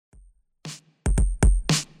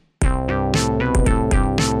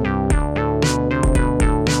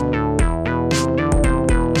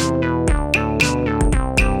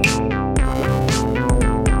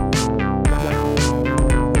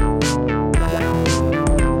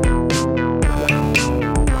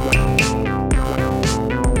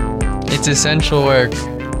It's essential work.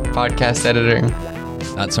 Podcast editing.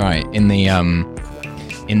 That's right. In the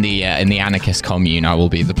anarchist commune, I will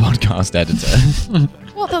be the podcast editor.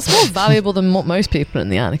 Well, that's more valuable than what most people in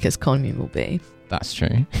the anarchist commune will be. That's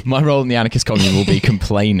true. My role in the anarchist commune will be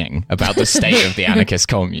complaining about the state of the anarchist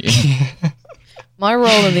commune. My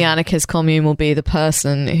role in the anarchist commune will be the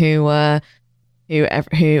person who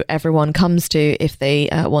everyone comes to if they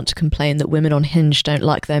want to complain that women on Hinge don't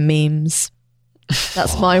like their memes.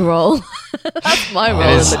 That's my role. That's my role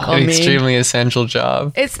in the commune. An extremely essential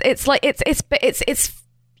job. It's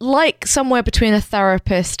like somewhere between a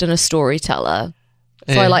therapist and a storyteller.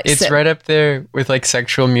 So it's right up there with like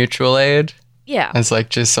sexual mutual aid. Yeah, it's like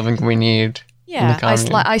just something we need. Yeah,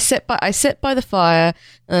 I sit by the fire,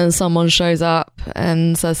 and someone shows up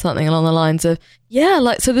and says something along the lines of, "Yeah,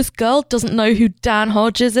 like so this girl doesn't know who Dan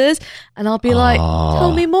Hodges is," and I'll be like,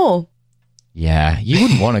 "Tell me more." Yeah, you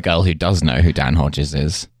wouldn't want a girl who does know who Dan Hodges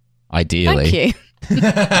is, ideally.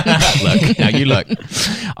 Thank you. Look.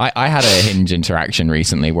 I had a Hinge interaction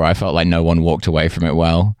recently where I felt like no one walked away from it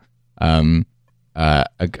well.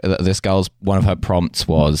 This girl's, one of her prompts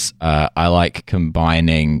was, I like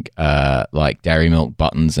combining like dairy milk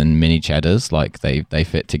buttons and mini cheddars, like they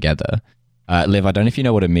fit together. Liv, I don't know if you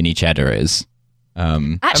know what a mini cheddar is.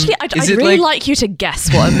 Actually, I'd really like you to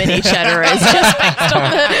guess what a mini cheddar is,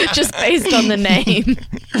 just based on the name.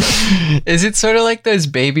 Is it sort of like those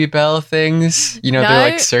Baby Bell things? You know,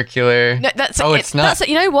 they're like circular. No, it's not.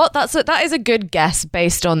 You know what? That is a good guess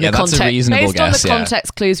based on the context. That's a reasonable guess, on the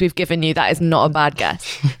context clues we've given you, that is not a bad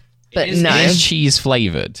guess. But it is cheese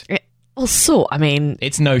flavored. I mean,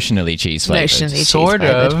 it's notionally cheese flavored. Sort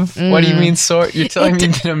of. What do you mean, sort? You're telling me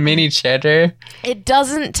that a mini cheddar? It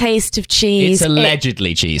doesn't taste of cheese. It's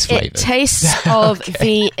allegedly cheese flavored. It tastes of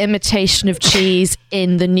the imitation of cheese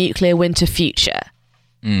in the nuclear winter future.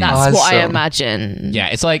 That's what I imagine. Yeah,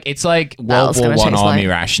 it's like World War I army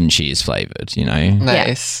ration cheese flavored. You know,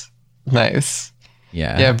 nice.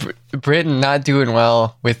 Yeah. Britain not doing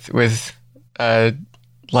well with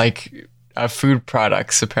food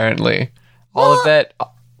products, apparently. All of that.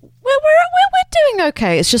 We're doing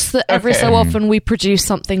okay. It's just that every so often we produce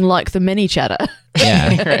something like the mini cheddar.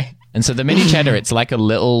 Yeah. Right. And so the mini cheddar, it's like a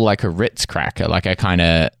little, like a Ritz cracker, like a kind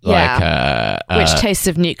of which tastes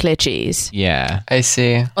of nuclear cheese. Yeah, I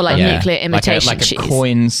see. Or like nuclear imitation like cheese, a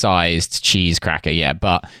coin-sized cheese cracker. Yeah,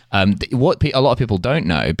 but what a lot of people don't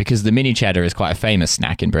know, because the mini cheddar is quite a famous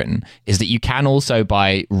snack in Britain, is that you can also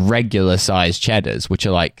buy regular-sized cheddars, which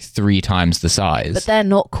are like 3 times the size. But they're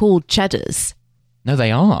not called cheddars. No,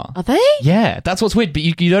 they are. Are they? Yeah, that's what's weird. But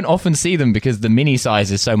you don't often see them because the mini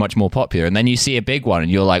size is so much more popular. And then you see a big one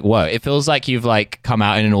and you're like, whoa, it feels like you've like come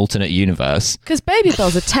out in an alternate universe. Because Baby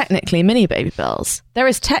Bells are technically mini Baby Bells. There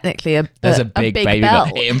is technically a big Baby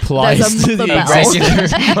Bell. It implies there's a regular,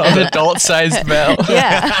 an adult-sized bell.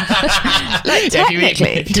 Yeah. Like, technically.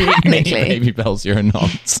 If you eat mini Baby Bells, you're a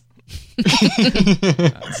nonce.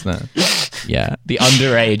 That's the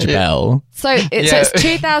underage bell. So it's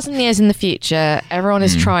 2,000 years in the future. Everyone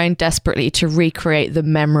is trying desperately to recreate the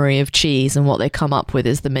memory of cheese, and what they come up with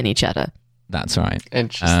is the mini cheddar. That's right.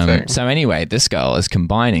 Interesting. So anyway, this girl is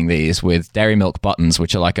combining these with dairy milk buttons,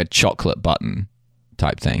 which are like a chocolate button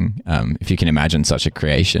type thing. If you can imagine such a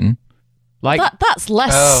creation. Like that's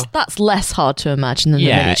less hard to imagine than the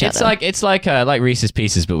mini cheddar. It's like Reese's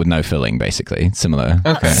Pieces but with no filling, basically. Similar.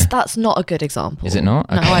 Okay. That's not a good example. Is it not?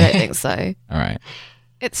 Okay. No, I don't think so. All right.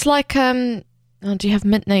 It's like do you have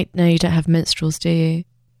mint? No, you don't have minstrels, do you?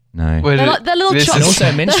 No. They're little chocolates. And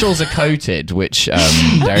also, minstrels are coated, which you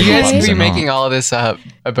guys could be making all of this up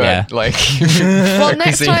about Well,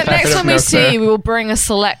 next time we see you, we will bring a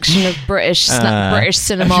selection of British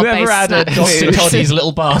cinema. Have you ever had a Dr. Toddy's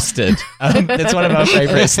Little Bastard? It's one of our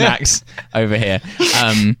favourite snacks over here.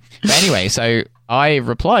 But anyway, so I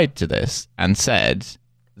replied to this and said,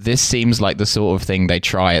 "This seems like the sort of thing they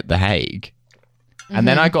try at The Hague." And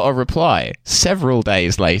then I got a reply several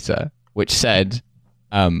days later, which said,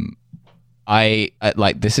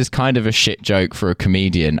 this is kind of a shit joke for a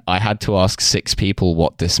comedian. I had to ask 6 people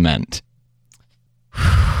what this meant.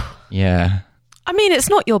 Yeah. I mean, it's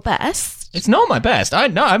not your best. It's not my best.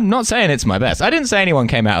 I'm not saying it's my best. I didn't say anyone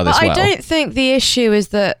came out of this well. I don't think the issue is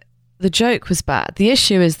that the joke was bad. The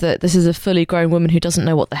issue is that this is a fully grown woman who doesn't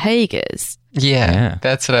know what The Hague is. Yeah,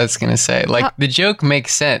 that's what I was going to say. Like, the joke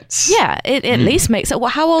makes sense. Yeah, it at least makes it. Well,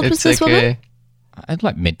 how old was this woman? I'd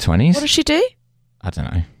like mid-20s. What does she do? I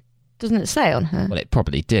don't know. Doesn't it say on her? Well, it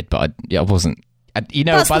probably did, but I wasn't. By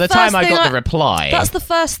the time I got the reply, that's the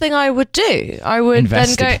first thing I would do. I would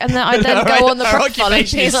then go, and then I'd then go on the profile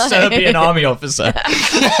and be like, Serbian army officer.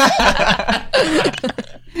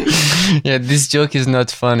 Yeah, this joke is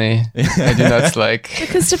not funny. I do not like.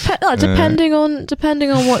 Because depending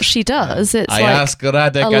on what she does, it's I like asked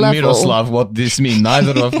Radek and level. Miroslav what this means.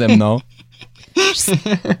 Neither of them know.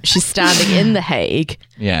 she's standing in The Hague,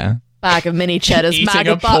 Yeah. bag of mini cheddars, Eating mag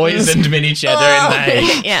a of buttons. poisoned mini cheddar in The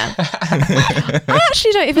Hague. Yeah. I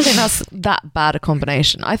actually don't even think that's that bad a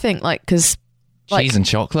combination. I think because Cheese and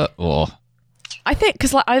chocolate, or I think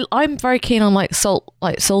because I'm very keen on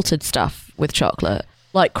salted stuff with chocolate,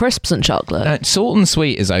 like crisps and chocolate. salt and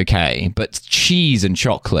sweet is okay, but cheese and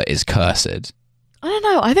chocolate is cursed. I don't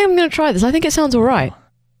know. I think I'm going to try this. I think it sounds all right.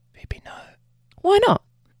 Maybe no. Why not?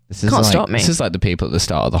 This is Can't like, stop me. This is like the people at the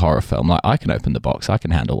start of the horror film. Like, I can open the box. I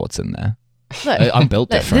can handle what's in there. Look, I'm built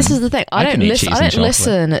different. This is the thing. I can don't eat listen. cheese I and don't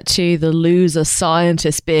listen to the loser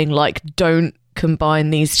scientists being like, "Don't combine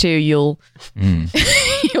these two. You'll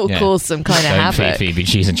Yeah. cause some kind of Don't feed havoc." Phoebe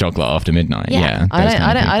cheese and chocolate after midnight. Yeah, I those don't.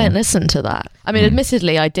 kind of I don't people. listen to that. I mean,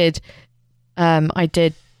 admittedly, I did. I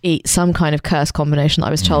did eat some kind of curse combination that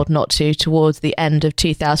I was told not to towards the end of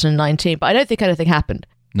 2019, but I don't think anything happened.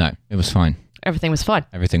 No, it was fine. Everything was fine.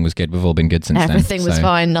 Everything was good. We've all been good since then. Everything was so-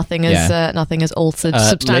 fine. Nothing has altered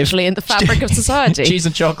substantially in the fabric of society. Cheese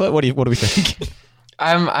and chocolate. What do we think?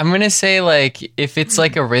 I'm gonna say like if it's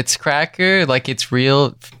like a Ritz cracker, like it's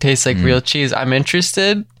real, tastes like real cheese. I'm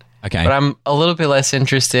interested, Okay. but I'm a little bit less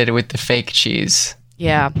interested with the fake cheese.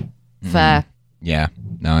 Yeah, fair. Yeah.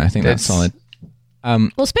 No, I think that's solid.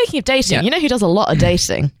 Well, speaking of dating, Yeah. you know who does a lot of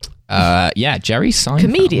dating? Yeah, Jerry Seinfeld.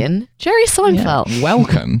 Comedian Jerry Seinfeld. Yeah.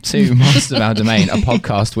 Welcome to Masters of Our Domain, a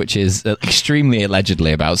podcast which is extremely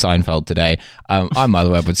allegedly about Seinfeld today. I'm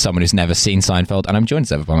Milo Webb with someone who's never seen Seinfeld, and I'm joined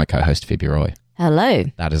as ever by my co-host Phoebe Roy. Hello.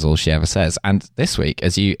 That is all she ever says. And this week,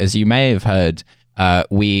 as you may have heard,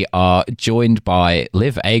 we are joined by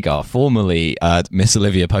Liv Agar, formerly Miss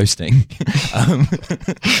Olivia Posting.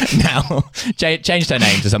 Now changed her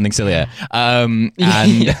name to something sillier. And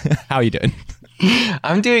how are you doing?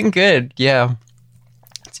 I'm doing good. Yeah,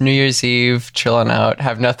 it's New Year's Eve, chilling out,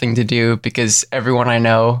 have nothing to do because everyone I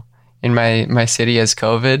know in my city has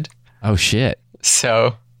COVID. Oh shit,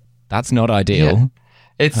 So that's not ideal.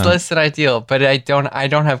 it's less than ideal, but I don't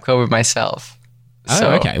have COVID myself. Oh,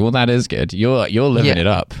 So, okay. Well, that is good. You're living Yeah. it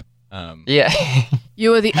up. Yeah,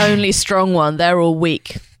 You are the only strong one. They're all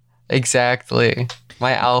weak. exactly.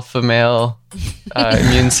 My alpha male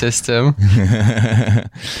immune system.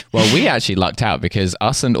 Well, we actually lucked out because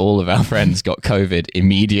us and all of our friends got COVID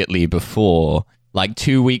immediately before, like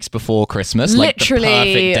 2 weeks before Christmas, like the Literally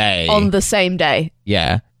perfect day. on the same day.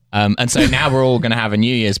 Yeah. And so now we're all going to have a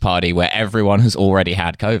New Year's party where everyone has already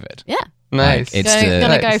had COVID. Yeah. Nice. It's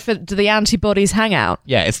Gonna the- go for the antibodies hangout.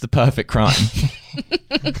 Yeah, it's the perfect crime.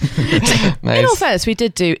 In all nice. fairness, we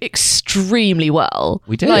did do extremely well.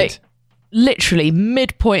 We did. Like, literally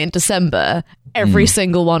midpoint in December, every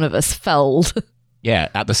single one of us felled. Yeah,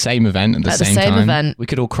 at the same event at the same same time. event. We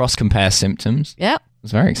could all cross-compare symptoms. Yeah. It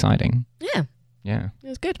was very exciting. Yeah. Yeah. It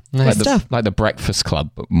was good. Nice. Like Good stuff. like the Breakfast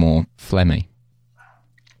Club, but more phlegmy.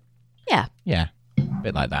 Yeah. Yeah, a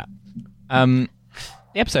bit like that.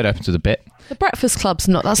 The episode opens with a bit. The Breakfast Club's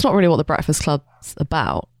that's not really what the Breakfast Club's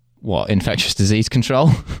about. What, infectious disease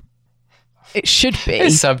control? It should be.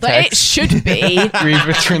 There's subtext. But it should be. Read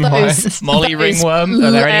between the Those- lines. Molly those ringworm?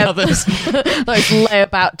 Are there any layer- others? Those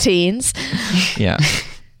layabout teens. Yeah.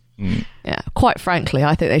 Yeah, quite frankly,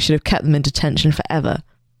 I think they should have kept them in detention forever.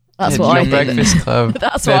 That's Yeah, what I No think. Breakfast Club.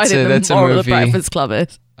 That's what I think that's the a moral of movie Breakfast Club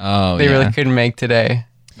is. Oh, they yeah. really couldn't make today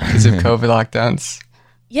because of COVID lockdowns.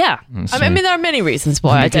 Yeah. I mean, there are many reasons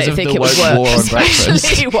why Because I don't of think the it would woke work. war on breakfast.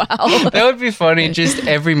 Especially well. That would be funny. Just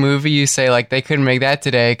every movie you say like they couldn't make that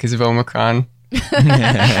today because of Omicron.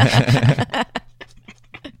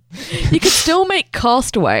 You could still make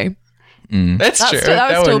Castaway. That's true.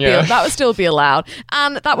 That would still be allowed,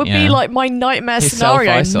 and that would Yeah. be like my nightmare He's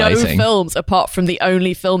scenario. No self-isolating. films apart from the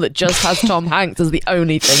only film that just has Tom Hanks as the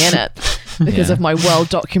only thing in it, because Yeah. of my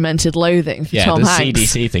well-documented loathing for Yeah, Tom the Hanks.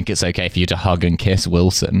 CDC think it's okay for you to hug and kiss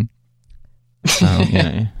Wilson.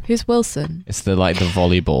 Who's Wilson? It's the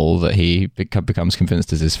volleyball that he becomes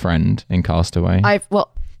convinced is his friend in Castaway.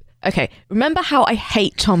 Okay. Remember how I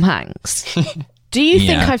hate Tom Hanks? Do you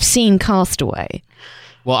think Yeah. I've seen Castaway?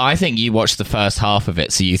 Well, I think you watched the first half of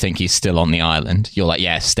it, so you think he's still on the island. You're like,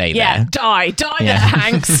 yeah, stay Yeah, there. die Yeah. there,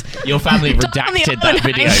 Hanks. Your family Die on the redacted that island,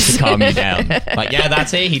 video Hanks. to calm you down. Like, yeah,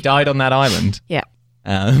 that's it. He died on that island. Yeah.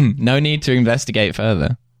 No need to investigate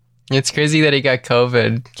further. It's crazy that he got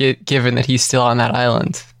COVID, given that he's still on that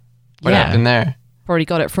island. What Yeah. happened there? Probably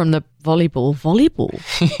got it from the volleyball. Volleyball?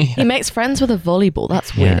 He makes friends with a volleyball.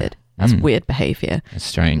 That's Yeah. weird. That's weird behavior. It's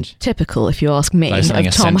strange. Typical, if you ask me, Like something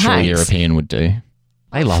of a Tom Central Hanks. European would do.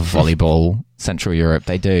 They love volleyball. Central Europe,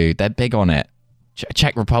 they do. They're big on it.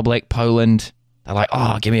 Czech Republic, Poland, they're like,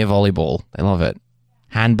 oh, give me a volleyball. They love it.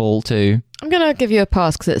 Handball too. I'm going to give you a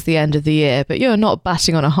pass because it's the end of the year, but you're not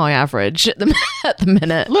batting on a high average at the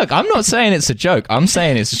minute. Look, I'm not saying it's a joke. I'm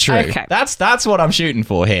saying it's true. Okay. That's what I'm shooting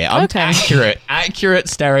for here. I'm accurate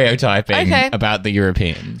stereotyping about the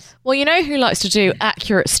Europeans. Well, you know who likes to do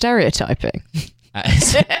accurate stereotyping?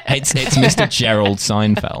 It's Mr. Gerald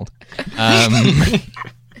Seinfeld.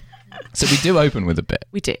 So we do open with a bit.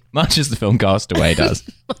 We do. Much as the film Castaway does.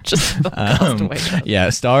 Much as the Castaway does. Yeah,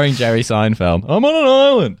 starring Jerry Seinfeld. I'm on an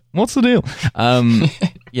island. What's the deal?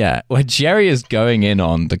 Yeah, where Jerry is going in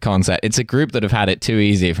on the concept. It's a group that have had it too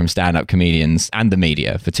easy from stand-up comedians and the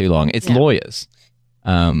media for too long. It's lawyers.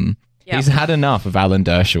 He's had enough of Alan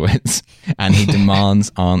Dershowitz, and he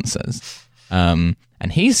demands answers. And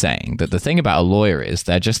he's saying that the thing about a lawyer is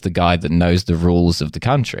they're just the guy that knows the rules of the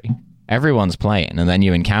country. Everyone's playing, and then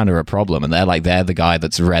you encounter a problem, and they're the guy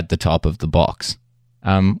that's read the top of the box,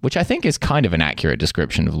 which I think is kind of an accurate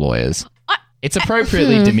description of lawyers. It's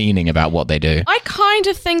appropriately demeaning about what they do. I kind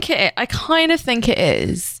of think it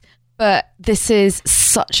is, but this is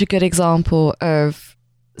such a good example of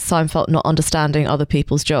Seinfeld not understanding other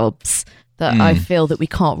people's jobs that I feel that we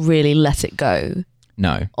can't really let it go.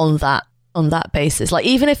 No, on that basis, like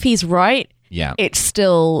even if he's right, it's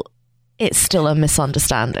still a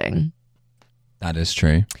misunderstanding. That is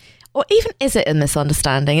true. Or even is it a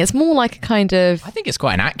misunderstanding? It's more like a kind of... I think it's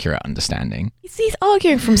quite an accurate understanding. He's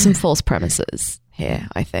arguing from some false premises here,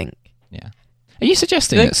 I think. Yeah. Are you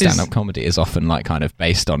suggesting that stand-up comedy is often like kind of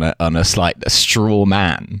based on a straw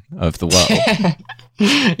man of the world?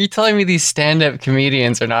 You're telling me these stand-up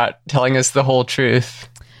comedians are not telling us the whole truth?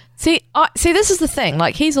 See, this is the thing.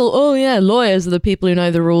 Like, he's all, oh yeah, lawyers are the people who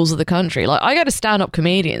know the rules of the country. Like, I go to stand-up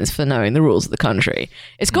comedians for knowing the rules of the country.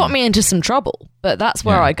 It's got me into some trouble, but that's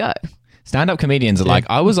where I go. Stand-up comedians are like,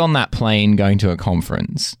 I was on that plane going to a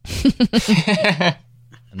conference. And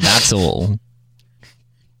that's all.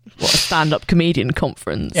 What, a stand-up comedian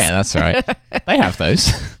conference? Yeah, that's right. They have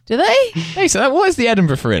those. Do they? Hey, so what is the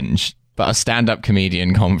Edinburgh Fringe? But a stand-up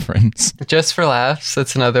comedian conference. Just for laughs,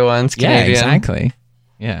 that's another one. It's Canadian. Yeah, exactly.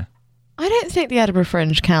 Yeah. I don't think the Edinburgh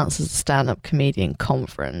Fringe counts as a stand-up comedian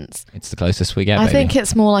conference. It's the closest we get, I think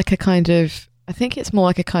it's more like a kind of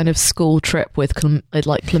school trip with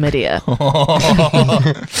like chlamydia.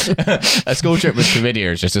 A school trip with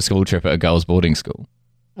chlamydia is just a school trip at a girls' boarding school.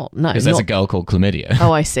 Well, no, because there's a girl called Chlamydia.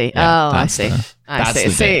 Oh, I see. Yeah, I see.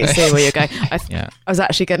 See where you're going. I was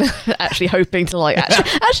actually hoping to like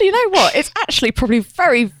actually, you know what? It's actually probably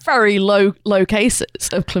very, very low cases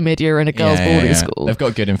of chlamydia in a girls' boarding school. They've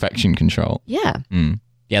got good infection control. Yeah.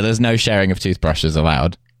 Yeah. There's no sharing of toothbrushes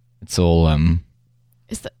allowed. It's all.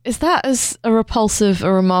 Is that as a repulsive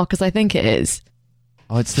a remark as I think it is?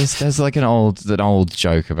 Oh, it's this. There's like an old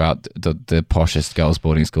joke about the poshest girls'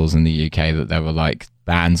 boarding schools in the UK that there were like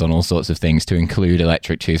bans on all sorts of things to include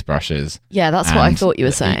electric toothbrushes. Yeah, that's what I thought you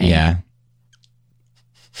were saying. Yeah.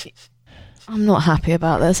 I'm not happy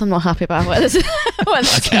about this. I'm not happy about where this is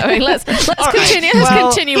going. Let's continue. Let's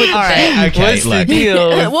continue with the bit. Okay, what's the deal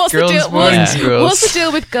with girls' boarding schools? What's the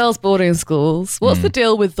deal with girls' boarding schools? What's the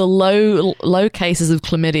deal with the low cases of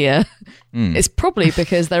chlamydia? It's probably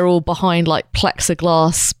because they're all behind like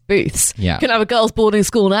plexiglass booths. Yeah. You can have a girls' boarding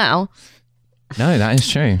school now. No, that is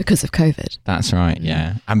true. Because of COVID. That's right,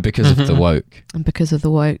 yeah. And because of the woke. And because of the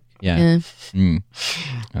woke. Yeah.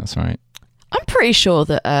 That's right. I'm pretty sure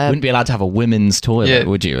that wouldn't be allowed to have a women's toilet,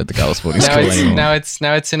 would you, at the girls' boarding school anymore? Now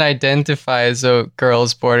it's an identify as a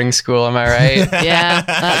girls' boarding school. Am I right? Yeah,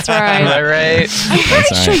 that's right. Am I right? I'm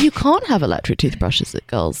pretty sure you can't have electric toothbrushes at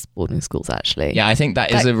girls' boarding schools. Actually, yeah, I think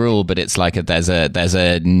that is a rule, but it's like there's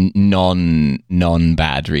a non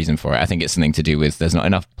bad reason for it. I think it's something to do with there's not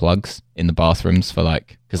enough plugs in the bathrooms for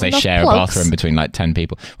like. Because they share a bathroom between like 10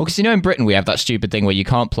 people. Well, because in Britain we have that stupid thing where you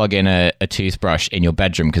can't plug in a toothbrush in your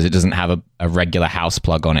bedroom because it doesn't have a regular house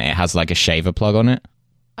plug on it. It has like a shaver plug on it.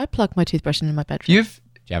 I plug my toothbrush in my bedroom. Do you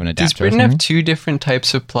have an adapter? Does Britain have two different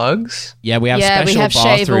types of plugs? Yeah, we have special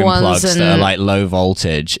bathroom plugs that are like low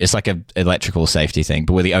voltage. It's like an electrical safety thing,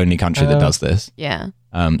 but we're the only country that does this. Yeah.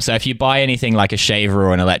 So if you buy anything like a shaver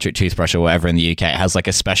or an electric toothbrush or whatever in the UK, it has like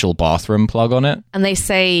a special bathroom plug on it. And they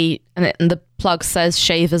say, and the plug says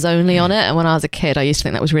shavers only on it. And when I was a kid, I used to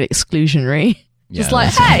think that was really exclusionary. Yeah, just like,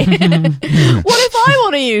 hey, what if I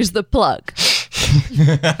want to use the plug?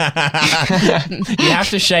 You have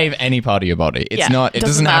to shave any part of your body. It's not. It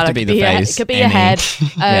doesn't have to be the face. It could be your head.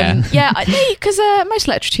 Because most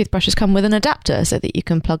electric toothbrushes come with an adapter so that you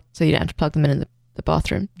can plug, so you don't have to plug them in the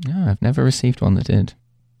bathroom. No, I've never received one that did.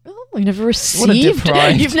 You've never What a received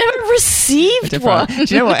deprived- You've never received one. Do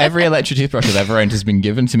you know what? Every electric toothbrush I've ever owned has been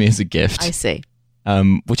given to me as a gift. I see.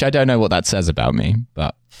 Which I don't know what that says about me,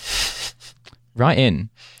 but right in.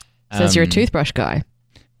 Says you're a toothbrush guy.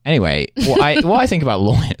 Anyway, what I think about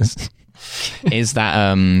lawyers is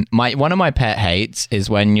that one of my pet hates is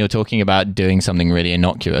when you're talking about doing something really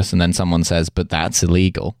innocuous and then someone says, but that's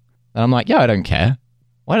illegal. And I'm like, yeah, I don't care.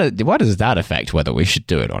 Why does that affect whether we should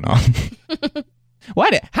do it or not?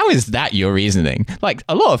 How is that your reasoning? Like,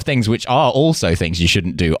 a lot of things which are also things you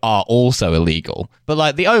shouldn't do are also illegal. But,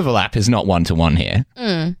 like, the overlap is not one-to-one here.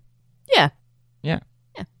 Yeah. Yeah.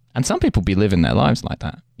 And some people be living their lives like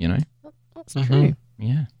that, you know? That's true.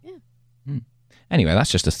 Yeah. Anyway,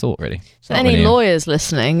 that's just a thought, really. So any lawyers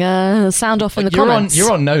listening, sound off in the comments.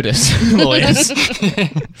 You're on notice, lawyers.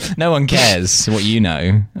 No one cares what you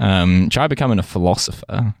know. Try becoming a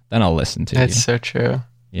philosopher, then I'll listen to you. That's so true.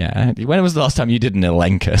 Yeah. When was the last time you did an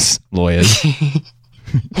Elenchus, lawyers?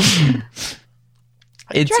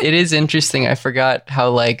 It is interesting. I forgot how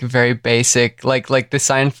like very basic, like the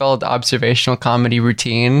Seinfeld observational comedy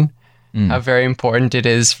routine, how very important it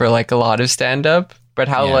is for like a lot of stand-up, but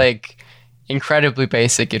how like incredibly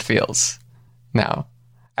basic it feels now.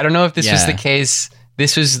 I don't know if this was the case.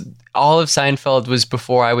 This was all of Seinfeld was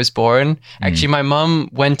before I was born. Actually, my mom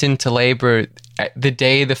went into labor the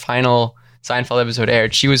day the final Seinfeld episode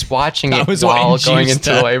aired. She was watching it while going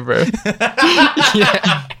into labor.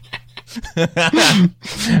 Yeah.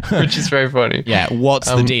 Which is very funny. Yeah,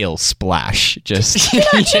 what's the deal? Splash. Just Do you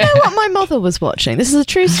know what my mother was watching? This is a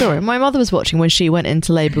true story. My mother was watching when she went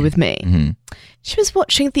into labour with me. Mm-hmm. She was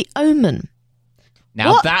watching The Omen.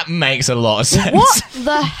 Now that makes a lot of sense. What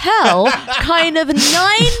the hell kind of 9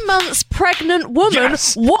 months pregnant woman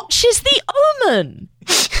watches The Omen?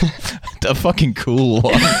 The fucking cool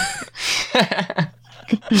one.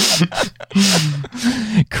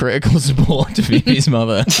 Critical support to Phoebe's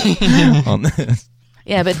mother on this.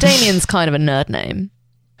 Yeah, but Damien's kind of a nerd name,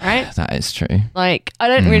 right? That is true. Like, I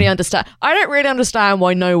don't really understand. I don't really understand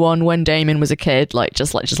why no one, when Damien was a kid,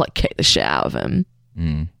 just kicked the shit out of him.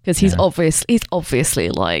 Because he's obviously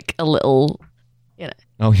like a little, you know.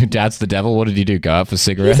 Oh, your dad's the devil. What did he do? Go out for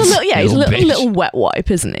cigarettes? He's a little wet wipe,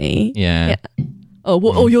 isn't he? Yeah.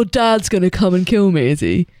 Oh, your dad's gonna come and kill me, is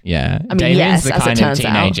he? Yeah. I mean, Damien's yes, the as it kind of turns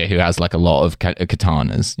teenager who has like a lot of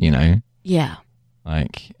katanas, you know? Yeah.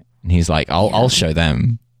 Like, and he's like, I'll show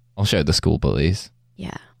them. I'll show the school bullies.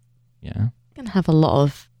 Yeah. Yeah. I'm gonna have a lot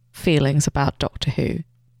of feelings about Doctor Who.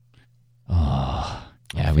 Oh,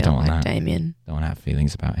 yeah, we don't want that. Damien. Don't want to have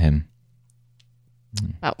feelings about him.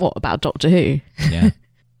 About what? About Doctor Who? Yeah.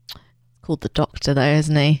 Called the Doctor, though,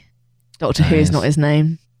 isn't he? Doctor Who is not his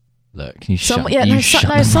name. Look, you Someone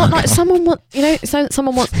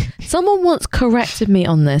once corrected me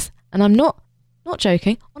on this, and I'm not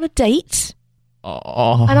joking. On a date,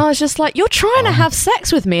 Oh. and I was just like, "You're trying to have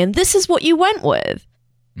sex with me, and this is what you went with."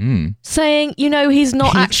 Saying, he's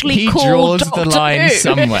not actually he called draws Doctor the line Who.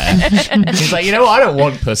 somewhere. He's like, I don't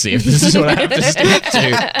want pussy if this is what I have to stick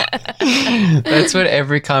to. That's what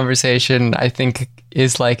every conversation I think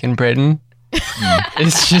is like in Britain.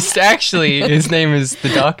 It's just actually his name is the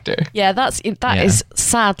Doctor. Yeah, that is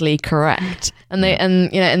sadly correct.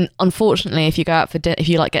 And unfortunately, if you go out for dinner, if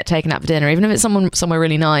you like get taken out for dinner, even if it's somewhere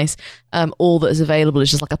really nice, all that is available is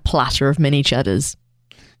just like a platter of mini cheddars.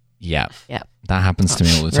 Yeah. Yeah. That happens to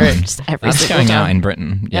me all the time. Just every That's single going time. out in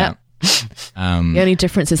Britain. Yeah. The only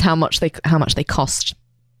difference is how much they cost.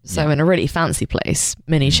 So in a really fancy place,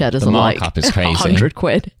 mini cheddars The are like markup is crazy.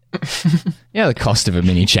 £100. Yeah, the cost of a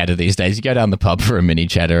mini cheddar these days. You go down the pub for a mini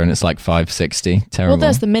cheddar and it's like $5.60. Terrible. Well,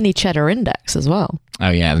 there's the mini cheddar index as well. Oh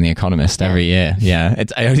yeah, and The Economist every year. Yeah,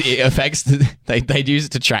 it affects. They use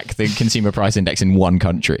it to track the consumer price index in one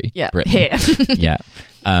country. Yeah, Britain. here. Yeah.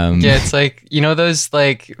 Yeah, it's like, those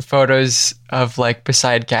like photos of like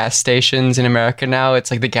beside gas stations in America now,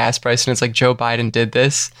 it's like the gas price and it's like Joe Biden did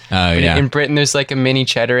this. Oh, but yeah. in Britain there's like a mini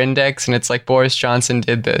cheddar index and it's like Boris Johnson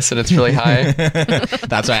did this and it's really high.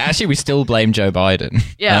 That's right. Actually, we still blame Joe Biden.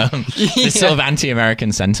 Yeah. This sort of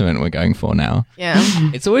anti-American sentiment we're going for now. Yeah.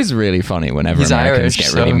 It's always really funny whenever He's Americans Irish, get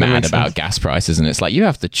so really that mad makes about sense. gas prices, and it's like, you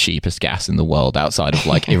have the cheapest gas in the world outside of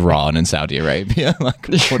like Iran and Saudi Arabia. Like,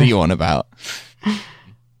 what are you on about?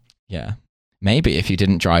 Yeah. Maybe if you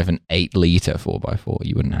didn't drive an 8-litre 4x4,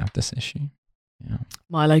 you wouldn't have this issue. Yeah.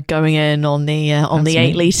 Milo going in on the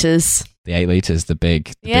 8 litres. The 8 litres, the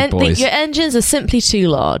big boys. Your engines are simply too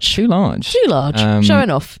large. Too large. Too large. Showing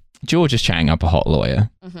off. George is chatting up a hot lawyer.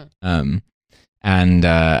 And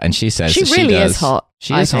she says She that really does, is hot.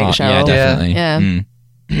 She I is think, hot. Cheryl. Yeah, definitely.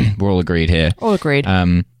 Yeah. We're all agreed here. All agreed.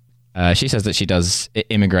 She says that she does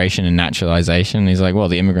immigration and naturalization. And he's like, well,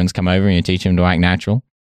 the immigrants come over and you teach them to act natural.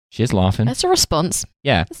 She's laughing. That's a response.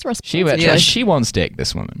 Yeah. That's a response. She wants dick,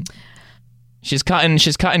 this woman. She's cutting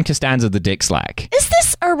Costanza the dick slack. Is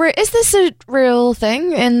this a real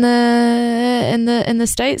thing in the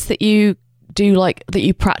States that you do, like, that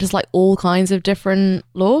you practice like all kinds of different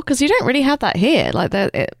law? Because you don't really have that here. Like,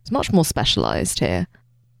 it's much more specialized here.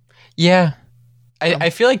 Yeah.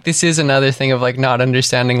 I feel like this is another thing of like not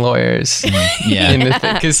understanding lawyers.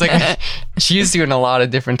 Yeah. Because like she's doing a lot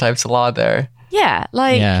of different types of law there. Yeah,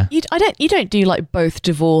 like you don't do like both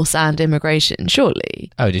divorce and immigration, surely.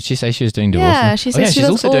 Oh, did she say she was doing divorce? Yeah, she said she's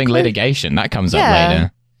also doing litigation. That comes up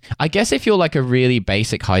later. I guess if you're like a really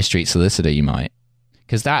basic high street solicitor, you might,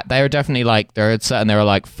 because they are definitely like there are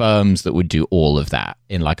like firms that would do all of that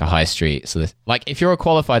in like a high street. So like if you're a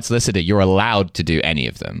qualified solicitor, you're allowed to do any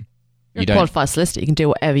of them. You're a qualified solicitor. You can do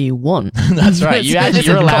whatever you want. That's right.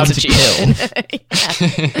 You're allowed to kill.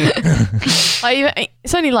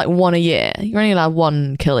 It's only like one a year. You're only allowed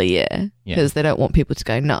one kill a year because they don't want people to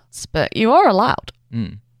go nuts. But you are allowed.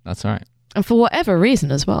 That's right. And for whatever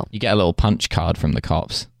reason as well. You get a little punch card from the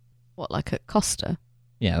cops. What, like at Costa?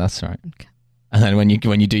 Yeah, that's right. Okay. And then when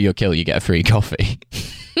you do your kill, you get a free coffee.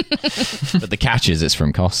 But the catch is it's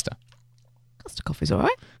from Costa. Costa coffee's all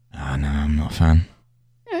right. Oh no, I'm not a fan.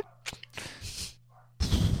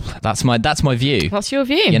 That's my view. That's your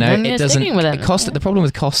view. You know, and it doesn't. Costa. The problem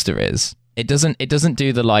with Costa is it doesn't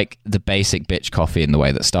do the basic bitch coffee in the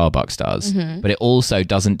way that Starbucks does, but it also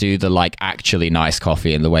doesn't do the like actually nice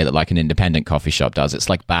coffee in the way that like an independent coffee shop does. It's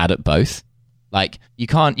like bad at both. Like you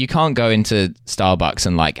can't go into Starbucks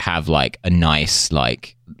and like have like a nice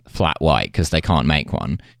like flat white because they can't make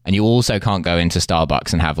one, and you also can't go into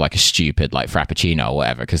Starbucks and have like a stupid like frappuccino or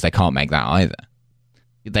whatever because they can't make that either.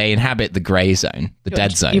 They inhabit the grey zone, the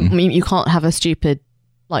dead zone. You can't have a stupid,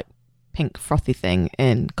 like, pink frothy thing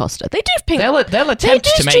in Costa. They do pink. They'll attempt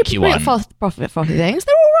to make you one. Frothy things.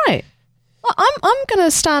 They're all right. I'm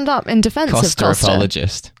gonna stand up in defence of Costa.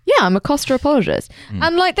 Apologist. Yeah, I'm a Costa apologist,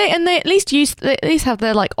 and like they at least have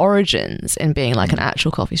their like origins in being like an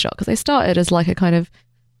actual coffee shop because they started as like a kind of.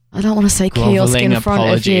 I don't want to say kiosk in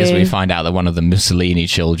front of you. As we find out that one of the Mussolini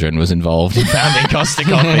children was involved in founding Costa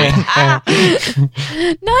Coffee.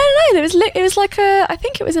 No. It was like I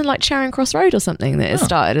think it was in like Charing Cross Road or something that it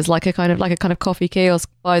started as like a kind of coffee kiosk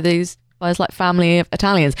by this like family of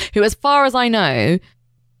Italians who, as far as I know,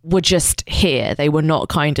 were just here. They were not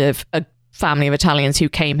kind of a family of Italians who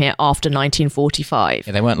came here after 1945.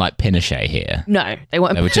 Yeah, they weren't like Pinochet here. No, they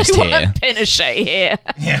weren't. They were just here. Pinochet here.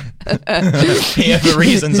 Yeah, here for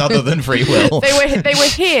reasons other than free will. They were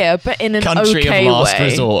here, but in an country okay of last way.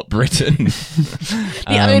 resort, Britain.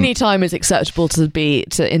 The only time it's acceptable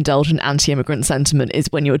to indulge in anti-immigrant sentiment is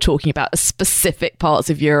when you're talking about specific parts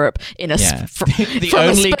of Europe in a the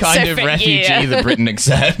only kind of refugee that Britain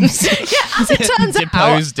accepts. Yeah, as it turns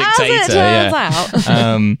deposed dictator.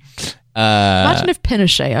 Imagine if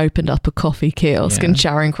Pinochet opened up a coffee kiosk in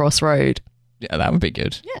Charing Cross Road. Yeah, that would be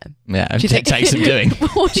good. Yeah, it takes some doing. Do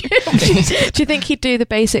you think he'd do the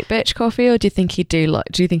basic bitch coffee, or do you think he'd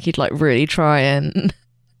really try and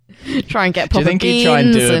get proper beans? Do you think he'd try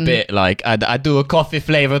and do a bit like I do a coffee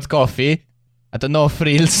flavored coffee? I don't know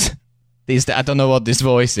frills. I don't know what this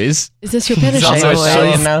voice is. Is this your Pinochet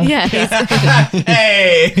voice? Now. Yeah.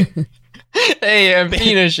 Hey, I'm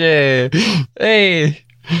Pinochet. Hey.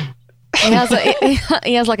 He has a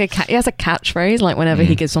catchphrase like whenever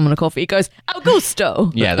he gives someone a coffee, he goes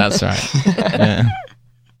Augusto. Yeah, that's right. Yeah.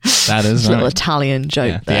 That is a little Italian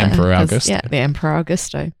joke. The Emperor Augusto. Yeah, the Emperor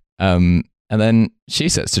Augusto. And then she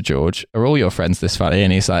says to George, "Are all your friends this funny?"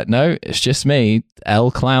 And he's like, "No, it's just me,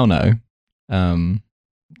 El Clowno."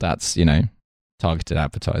 That's targeted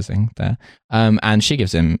advertising there. And she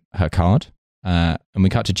gives him her card. And we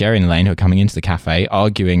cut to Jerry and Elaine, who are coming into the cafe,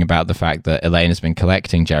 arguing about the fact that Elaine has been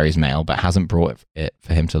collecting Jerry's mail, but hasn't brought it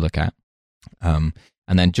for him to look at. And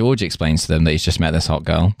then George explains to them that he's just met this hot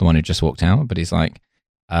girl, the one who just walked out, but he's like,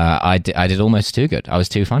 I did almost too good. I was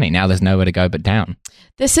too funny. Now there's nowhere to go but down.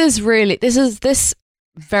 This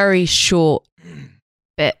very short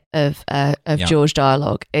bit of George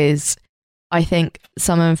dialogue is, I think,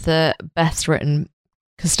 some of the best written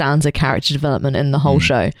Costanza character development in the whole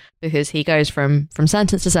show, because he goes from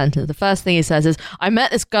sentence to sentence. The first thing he says is, "I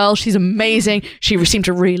met this girl. She's amazing. She seemed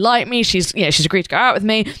to really like me. She's agreed to go out with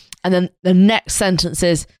me." And then the next sentence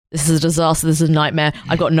is, "This is a disaster. This is a nightmare.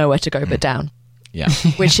 I've got nowhere to go but down." Yeah,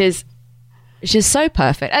 which is so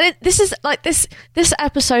perfect. And this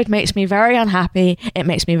episode makes me very unhappy. It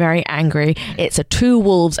makes me very angry. It's a two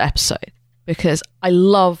wolves episode because I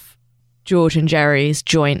love George and Jerry's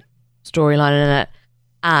joint storyline in it.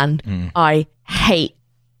 And I hate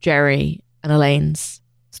Jerry and Elaine's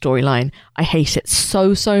storyline. I hate it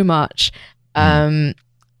so much.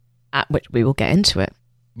 At which we will get into it.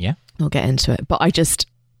 Yeah. We'll get into it. But I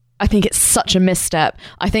think it's such a misstep.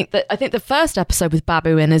 I think the first episode with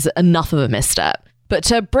Babu in is enough of a misstep. But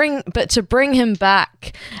to bring him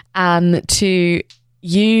back and to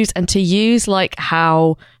use like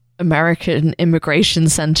how American immigration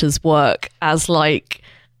centers work as like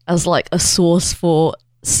a source for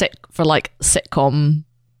sitcom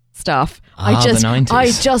stuff. The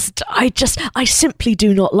 90s. I simply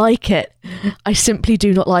do not like it. I simply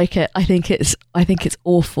do not like it. I think it's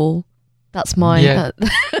awful. That's my.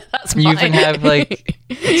 That's you my. even have like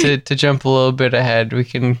to jump a little bit ahead. We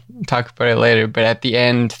can talk about it later. But at the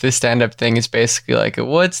end, the stand-up thing is basically like,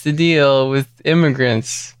 what's the deal with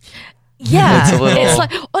immigrants? Yeah, it's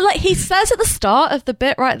like he says at the start of the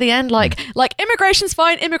bit right at the end, like immigration's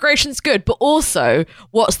fine, immigration's good, but also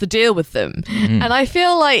what's the deal with them? And I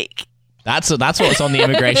feel like that's what's on the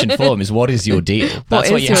immigration form is what is your deal?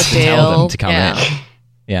 That's what you have to deal? tell them to come in.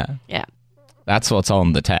 Yeah. That's what's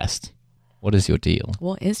on the test. What is your deal?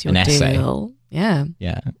 What is your An essay. deal? Yeah.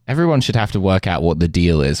 Yeah. Everyone should have to work out what the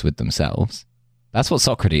deal is with themselves. That's what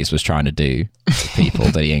Socrates was trying to do to people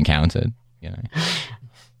that he encountered. You know.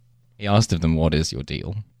 He asked of them, what is your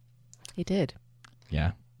deal? He did.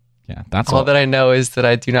 Yeah. Yeah. That's all that I know is that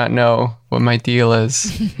I do not know what my deal is.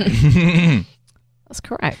 That's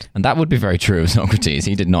correct. And that would be very true of Socrates.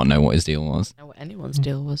 He did not know what his deal was. Know what anyone's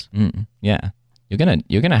deal was. Yeah. You're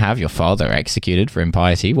gonna have your father executed for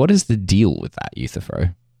impiety. What is the deal with that,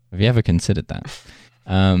 Euthyphro? Have you ever considered that?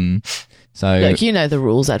 So look, you know the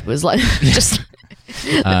rules, Edwards. Like, just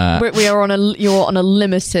you're on a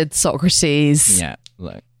limited Socrates. Yeah.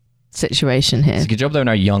 Look. Situation here. It's a good job there are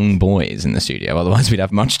no young boys in the studio, otherwise we'd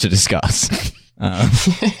have much to discuss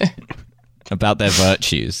about their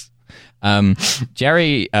virtues.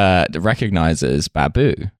 Jerry recognizes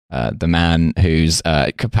Babu, the man whose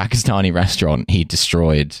Pakistani restaurant he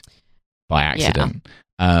destroyed by accident.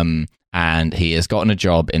 Yeah. And he has gotten a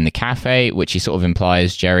job in the cafe, which he sort of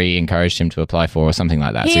implies Jerry encouraged him to apply for or something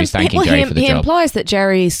like that. So he's thanking Jerry for the job. He implies that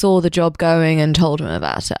Jerry saw the job going and told him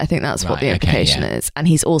about it. I think that's what the implication is. And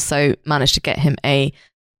he's also managed to get him a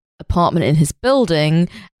apartment in his building.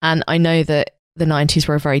 And I know that the 90s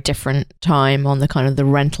were a very different time on the kind of the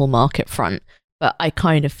rental market front. But I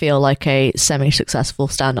kind of feel like a semi-successful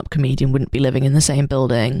stand-up comedian wouldn't be living in the same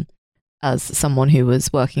building as someone who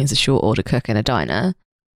was working as a short order cook in a diner.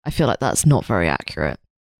 I feel like that's not very accurate.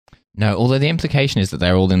 No, although the implication is that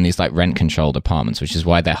they're all in these like rent-controlled apartments, which is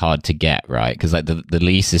why they're hard to get, right? Because like the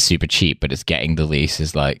lease is super cheap, but it's getting the lease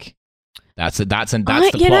is like that's the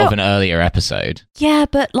plot of an earlier episode. Yeah,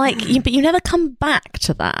 but but you never come back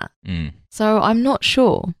to that. So I'm not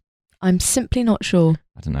sure. I'm simply not sure.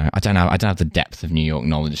 I don't have the depth of New York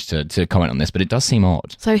knowledge to comment on this, but it does seem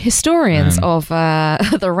odd. So historians of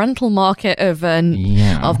the rental market of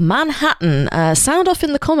Manhattan, sound off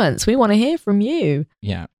in the comments. We want to hear from you.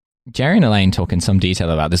 Yeah. Jerry and Elaine talk in some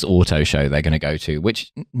detail about this auto show they're going to go to,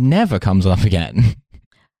 which never comes up again.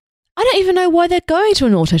 I don't even know why they're going to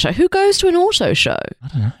an auto show. Who goes to an auto show? I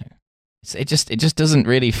don't know. It just doesn't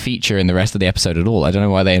really feature in the rest of the episode at all. I don't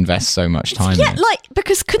know why they invest so much time in it. Yeah,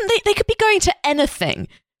 because couldn't they could be going to anything.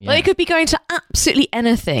 Yeah. They could be going to absolutely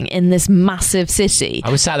anything in this massive city.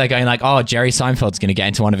 I was sat there going like, oh, Jerry Seinfeld's going to get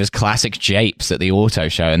into one of his classic japes at the auto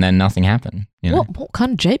show, and then nothing happened. You know? What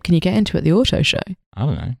kind of jape can you get into at the auto show? I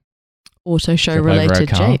don't know. Auto show related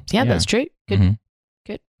japes. Yeah, that's true. Good. Mm-hmm.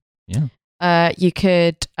 Good. Yeah. You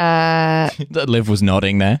could. Liv was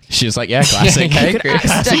nodding there. She was like, "Yeah, classic."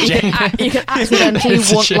 You could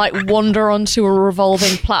accidentally wander onto a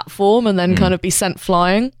revolving platform and then kind of be sent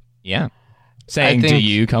flying. Yeah, saying, "Do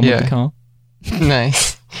you come with the car?"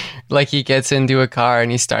 Nice. Like he gets into a car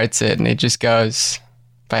and he starts it and it just goes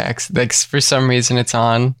by accident. Like for some reason it's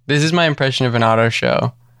on. This is my impression of an auto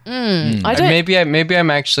show. I don't. Maybe I'm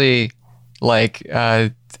actually like.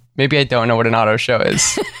 Maybe I don't know what an auto show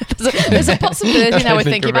is. There's a possibility now we're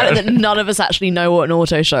thinking about it that none of us actually know what an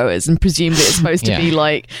auto show is and presume that it's supposed to be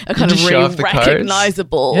like a kind of really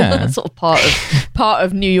recognizable sort of part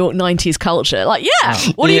of New York 90s culture. Like,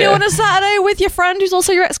 what do you do on a Saturday with your friend who's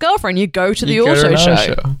also your ex-girlfriend? You go to the auto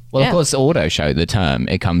show. Well, of course, auto show, the term,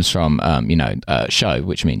 it comes from, show,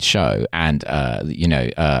 which means show, and,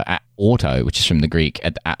 auto, which is from the Greek,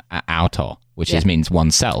 auto, which means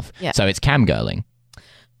oneself. Yeah. So it's camgirling.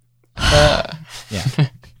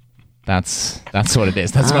 That's what it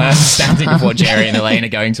is. That's my understanding of what Jerry and Elaine are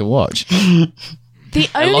going to watch. The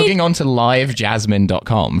They're only logging on to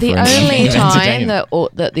livejasmine.com. The for only time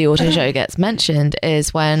entertainment. that the auto show gets mentioned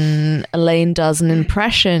is when Elaine does an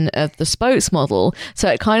impression of the spokesmodel. So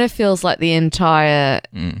it kind of feels like the entire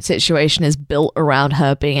situation is built around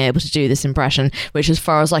her being able to do this impression, which, as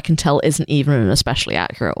far as I can tell, isn't even an especially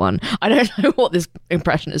accurate one. I don't know what this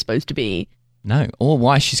impression is supposed to be. No, or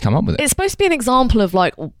why she's come up with it. It's supposed to be an example of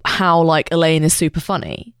like how like Elaine is super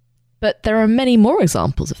funny, but there are many more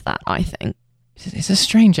examples of that, I think. It's a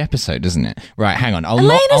strange episode, isn't it? Right, hang on.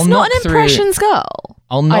 Elaine is not an impressions girl.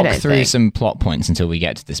 I'll knock through some plot points until we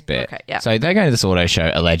get to this bit. Okay, yeah. So they're going to this auto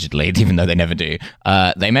show, allegedly, even though they never do.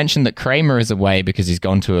 They mentioned that Kramer is away because he's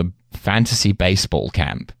gone to a fantasy baseball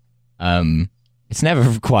camp. It's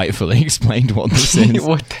never quite fully explained what this is.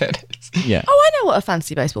 What that is. Yeah. Oh, I know what a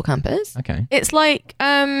fantasy baseball camp is. Okay. It's like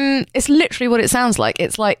it's literally what it sounds like.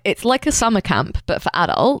 It's like a summer camp but for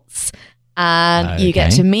adults, and you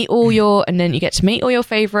get to meet all your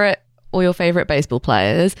favorite baseball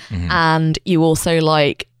players, and you also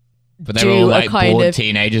like. But they're all like bored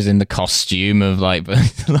teenagers in the costume of like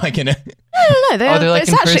in a. No, they're like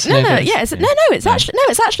it's actually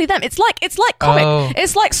it's actually them. It's like comic. Oh.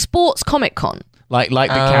 It's like sports Comic Con. Like the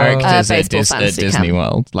characters at Disney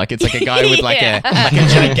World. Like it's like a guy with like a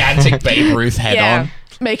gigantic Babe Ruth head on,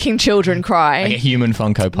 making children cry. like a human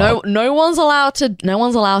Funko Pop. No one's allowed to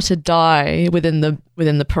die within the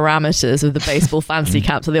parameters of the baseball fantasy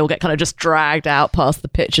camp, so they all get kind of just dragged out past the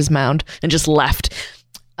pitcher's mound and just left.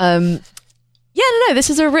 This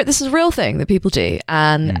is a real thing that people do,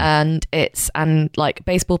 and like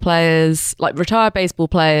baseball players, like retired baseball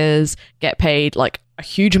players, get paid like a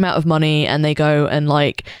huge amount of money, and they go and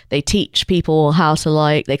like they teach people how to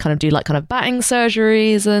like they kind of do like kind of batting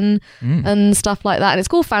surgeries and stuff like that. And it's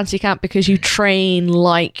called fantasy camp because you train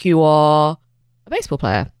like you are a baseball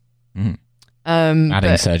player. Batting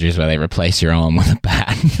surgeries where they replace your arm with a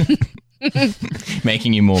bat,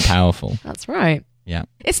 making you more powerful. That's right. Yeah.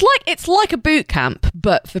 It's like a boot camp,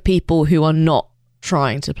 but for people who are not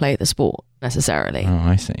trying to play the sport necessarily. Oh,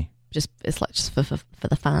 I see. It's like just for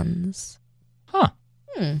the fans. Huh.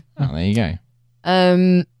 Oh, there you go.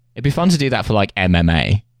 It'd be fun to do that for like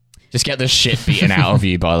MMA. Just get the shit beaten out of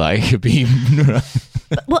you by like a beam.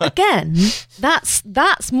 Well, again,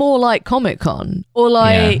 that's more like Comic-Con or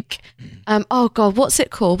like oh god, what's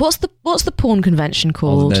it called? What's the porn convention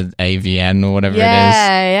called? The AVN or whatever it is.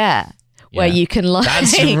 Yeah. Where you can like...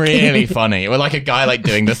 That's really funny. We're like a guy like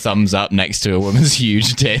doing the thumbs up next to a woman's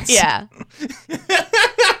huge tits. Yeah.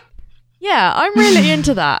 Yeah, I'm really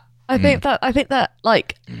into that. I think that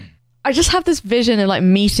like... I just have this vision of like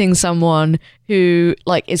meeting someone who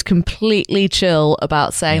like is completely chill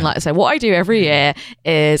about saying like, so what I do every year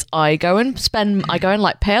is I go and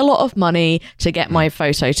like pay a lot of money to get my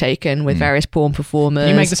photo taken with various porn performers. Can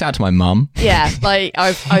you make this out to my mum? Yeah, like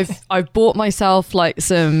I've bought myself like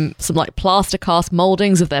some like plaster cast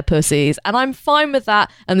moldings of their pussies, and I'm fine with that.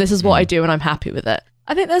 And this is what I do, and I'm happy with it.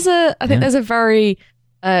 I think there's a very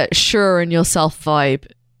sure in yourself vibe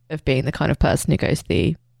of being the kind of person who goes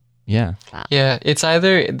the. Yeah. It's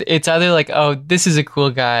either like, oh, this is a cool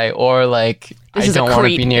guy, or like I don't want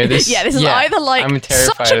to be near this. Yeah, this is either like I'm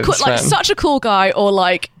terrified such a cool guy, or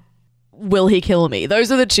like, will he kill me? Those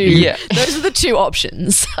are the two. Yeah. Those are the two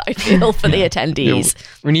options I feel for the attendees.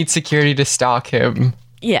 We need security to stalk him.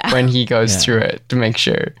 Yeah. When he goes through it to make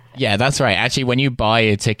sure. Yeah, that's right. Actually, when you buy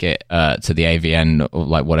a ticket to the AVN or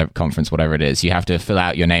like whatever conference, whatever it is, you have to fill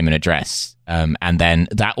out your name and address. And then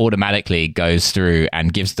that automatically goes through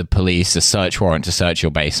and gives the police a search warrant to search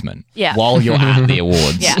your basement while you're at the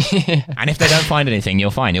awards. Yeah. And if they don't find anything,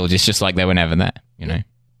 you'll find it will just like they were never there, you know?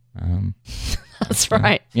 That's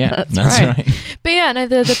right. Yeah, that's right. But yeah, no,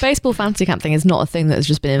 the baseball fantasy camp thing is not a thing that has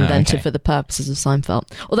just been invented for the purposes of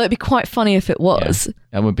Seinfeld. Although it'd be quite funny if it was. Yeah,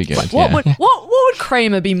 that would be good. Like, what would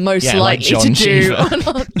Kramer be most likely like to do?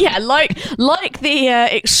 Yeah, like the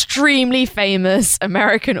extremely famous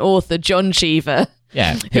American author John Cheever.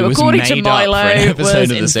 Yeah, who according to Milo was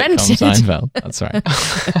invented. Seinfeld. That's right.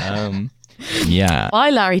 By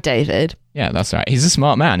Larry David. Yeah, that's right. He's a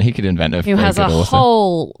smart man. He could invent a who has a author.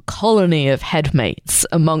 Whole colony of headmates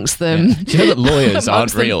amongst them. Yeah. Do you know that lawyers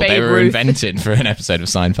aren't real? They were invented for an episode of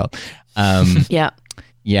Seinfeld. Yeah.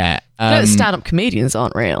 Yeah. Stand-up comedians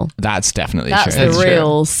aren't real. That's definitely true. That's the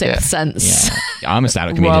real sixth sense. Yeah. I'm a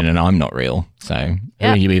stand-up comedian and I'm not real. So who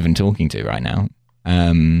are you even talking to right now?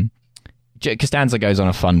 Costanza goes on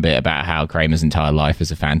a fun bit about how Kramer's entire life is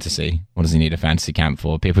a fantasy. What does he need a fantasy camp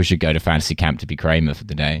for? People should go to fantasy camp to be Kramer for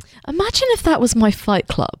the day. Imagine if that was my Fight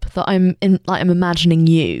Club that I'm imagining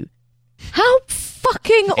you. How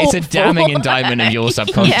fucking awful. It's a damning indictment of your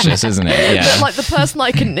subconscious, isn't it? Yeah. But, like, the person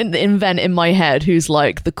I can invent in my head who's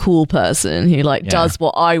like the cool person who like does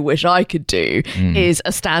what I wish I could do is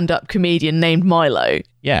a stand-up comedian named Milo.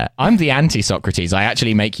 Yeah, I'm the anti-Socrates. I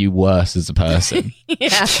actually make you worse as a person.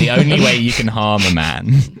 Yeah. The only way you can harm a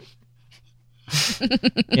man.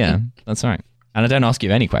 Yeah, that's right. And I don't ask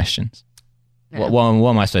you any questions. Yeah. What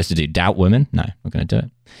am I supposed to do? Doubt women? No, I'm going to do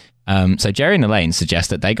it. So Jerry and Elaine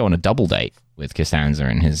suggest that they go on a double date with Costanza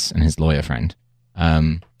and his lawyer friend.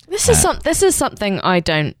 This is something I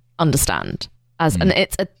don't understand, and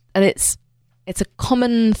it's a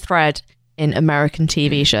common thread in American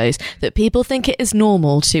TV shows that people think it is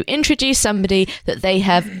normal to introduce somebody that they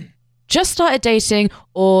have just started dating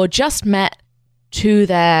or just met to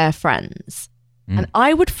their friends. And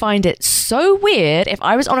I would find it so weird if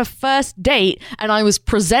I was on a first date and I was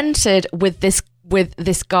presented with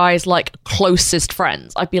this guy's like closest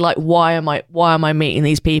friends. I'd be like, why am I meeting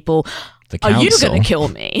these people? Are you going to kill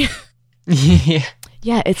me? Yeah.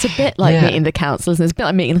 Yeah, it's a bit like meeting the counselors. And it's a bit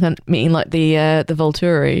like meeting like the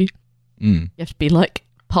Volturi. You have to be like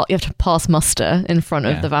you have to pass muster in front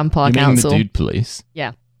of the vampire council. The dude police.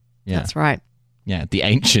 Yeah, that's right. Yeah, the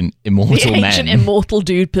ancient immortal men. The ancient immortal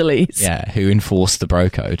dude police. Yeah, who enforced the bro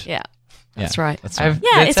code. Yeah, that's right. That's right.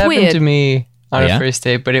 It's happened weird to me on a first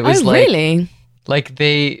date, but it was really?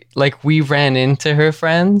 Like we ran into her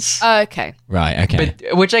friends. Okay. Right, okay.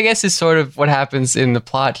 But which I guess is sort of what happens in the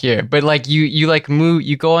plot here. But like you like move,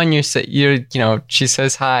 you go on she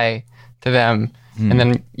says hi to them. And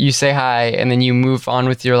then you say hi, and then you move on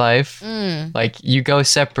with your life. Like, you go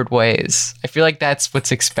separate ways. I feel like that's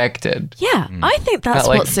what's expected. Yeah, I think that's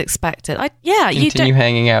what's expected. Continue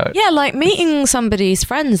hanging out. Yeah, like meeting somebody's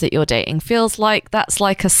friends that you're dating feels like that's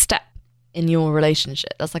like a step in your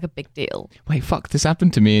relationship. That's like a big deal. Wait, fuck, this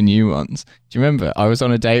happened to me and you once. Do you remember? I was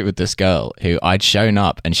on a date with this girl who I'd shown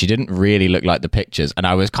up and she didn't really look like the pictures, and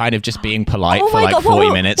I was kind of just being polite for like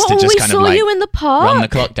 40 minutes to just kind of like you in the park? Run the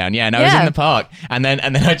clock down. Yeah, and I was in the park, and then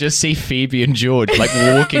I just see Phoebe and George like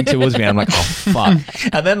walking towards me, and I'm like, oh fuck.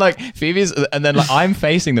 And then like I'm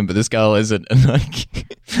facing them, but this girl isn't, and like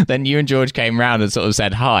then you and George came round and sort of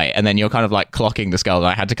said hi, and then you're kind of like clocking this girl, and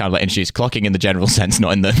I had to kind of like introduce clocking in the general sense,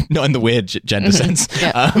 not in the weird gender sense.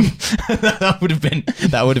 Yeah. That would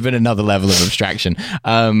have been another level of abstraction.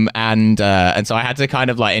 And so I had to kind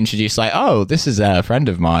of like introduce like, oh, this is a friend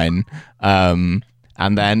of mine. And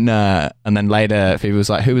then later Phoebe was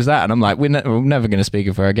like, who was that? And I'm like, we're never going to speak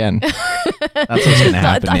of her again. That's what's going to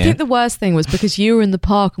happen. I think the worst thing was because you were in the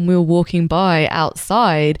park and we were walking by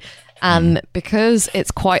outside. And because it's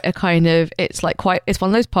quite a kind of, it's one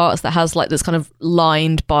of those parks that has like this kind of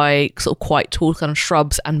lined by sort of quite tall kind of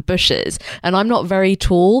shrubs and bushes. And I'm not very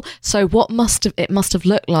tall. So what it must have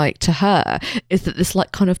looked like to her is that this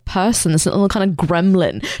like kind of person, this little kind of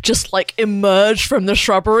gremlin just like emerged from the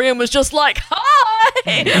shrubbery and was just like,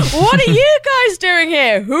 hi, what are you guys doing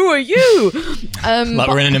here? Who are you? Like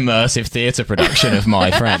we're in an immersive theatre production of My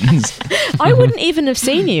Friends. I wouldn't even have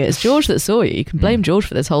seen you. It's George that saw you. You can blame George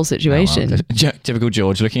for this whole situation. Typical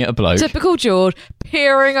George looking at a bloke. Typical George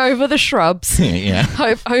peering over the shrubs. Yeah.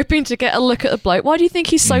 Hoping to get a look at a bloke. Why do you think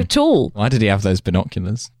he's so tall? Why did he have those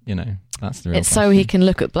binoculars? You know, that's the real It's question. so he can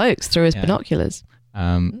look at blokes through his binoculars.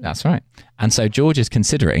 That's right. And so George is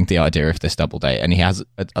considering the idea of this double date, and he has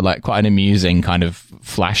like quite an amusing kind of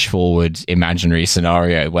flash forward imaginary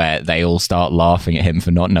scenario where they all start laughing at him for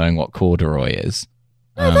not knowing what corduroy is.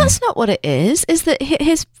 No, that's not what it is. Is that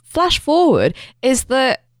his flash forward is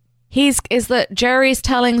that Jerry's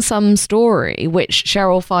telling some story which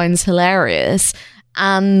Cheryl finds hilarious,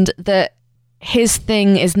 and that his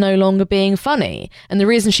thing is no longer being funny. And the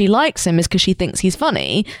reason she likes him is because she thinks he's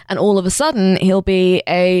funny, and all of a sudden he'll be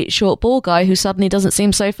a short ball guy who suddenly doesn't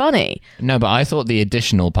seem so funny. No, but I thought the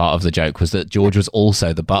additional part of the joke was that George was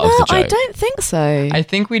also the butt of the joke. I don't think so. I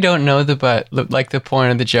think we don't know the butt, like the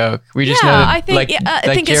point of the joke. We just know that I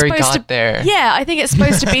think Gary it's supposed got there. Yeah, I think it's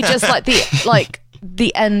supposed to be just like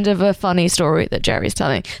the end of a funny story that Jerry's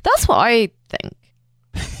telling. That's what I think.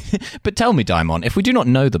 But tell me, Daimon, if we do not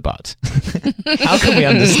know the butt, how can we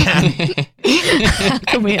understand? How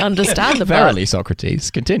can we understand the butt? Verily,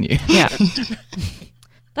 Socrates, continue. Yeah,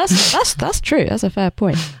 that's true. That's a fair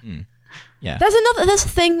point. Yeah.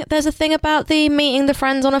 There's a thing about the meeting the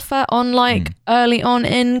friends on early on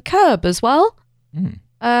in Curb as well.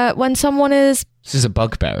 When someone is. This is a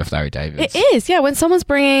bugbear of Larry David's. It is, yeah. When someone's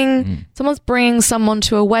bringing someone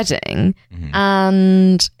to a wedding,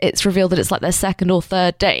 and it's revealed that it's like their second or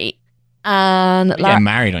third date, and what are you getting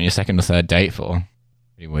married on your second or third date for?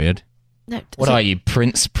 Pretty weird. No, what are you,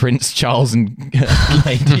 Prince Charles and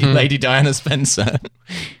Lady Diana Spencer?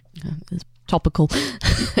 There's topical.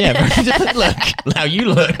 Yeah, look. Now you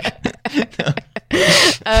look.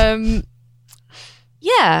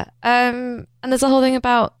 And there's a whole thing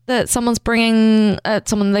about that someone's bringing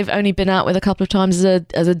someone they've only been out with a couple of times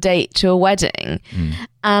as a date to a wedding.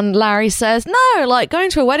 And Larry says, no, like going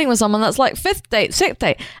to a wedding with someone, that's like 5th date, 6th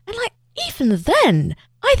date. And like, even then,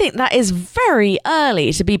 I think that is very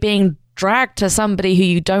early to be being dragged to somebody who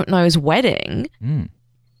you don't know's wedding. And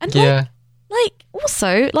like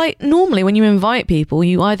also, like normally when you invite people,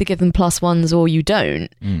 you either give them +1s or you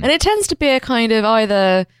don't. And it tends to be a kind of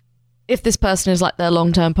either, if this person is like their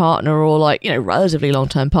long-term partner or like, you know, relatively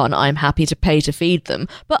long-term partner, I'm happy to pay to feed them.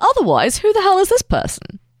 But otherwise, who the hell is this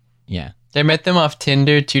person? Yeah. I met them off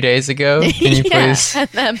Tinder 2 days ago. Can you please? And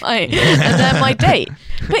they're my date.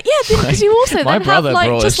 But yeah, because you also my then brother have like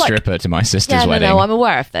brought just a stripper to my sister's yeah, wedding. No, I'm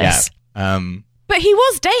aware of this. Yeah. But he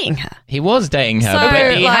was dating her. He was dating her, So,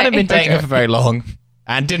 but he like- hadn't been dating her for very long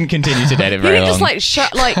and didn't continue to date her He very didn't long.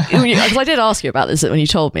 just like because I did ask you about this when you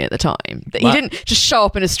told me at the time that What? he didn't just show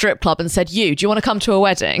up in a strip club and said, do you want to come to a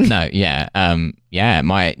wedding? No, yeah. I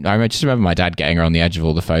just remember my dad getting her on the edge of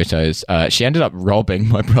all the photos. She ended up robbing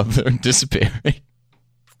my brother and disappearing.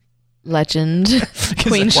 Legend.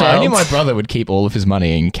 Queen Well, only Shield. my brother would keep all of his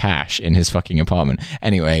money in cash in his fucking apartment.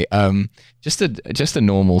 Anyway, just a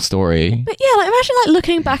normal story. But yeah, like imagine like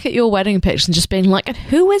looking back at your wedding pictures and just being like, and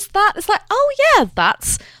who is that? It's like, oh yeah,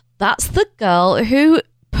 that's the girl who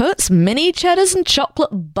puts mini cheddars and chocolate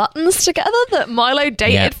buttons together that Milo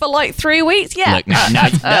dated Yeah. for like 3 weeks. Yeah. Look, now,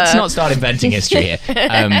 let's not start inventing history here.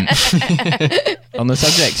 On the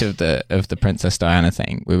subject of the Princess Diana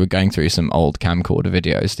thing, we were going through some old camcorder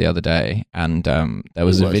videos the other day, and there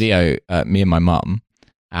was a video, me and my mum,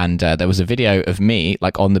 and there was a video of me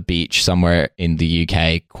like on the beach somewhere in the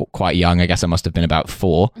UK, quite young. I guess I must have been about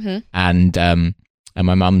 4, and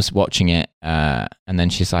my mum's watching it, and then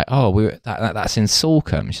she's like, "Oh, that's in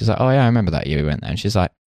Salcombe." She's like, "Oh yeah, I remember that year we went there." And she's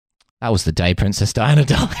like, "That was the day Princess Diana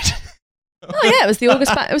died." Oh yeah, it was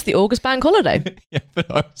the August bank holiday. Yeah, but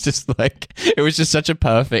I was just like, it was just such a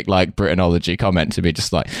perfect like Britanology comment to be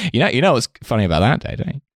just like, you know what's funny about that day,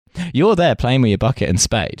 don't you? You're there playing with your bucket and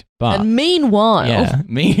spade, but And meanwhile,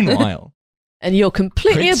 meanwhile, and you're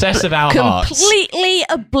completely Princess of our hearts. completely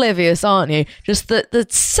oblivious, aren't you? Just the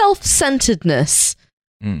self-centeredness.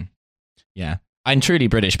 Yeah, I'm truly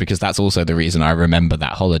British because that's also the reason I remember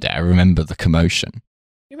that holiday. I remember the commotion.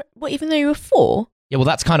 What, even though you were 4? Yeah, well,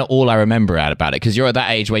 that's kind of all I remember about it because you're at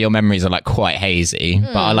that age where your memories are like quite hazy.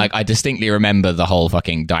 But I distinctly remember the whole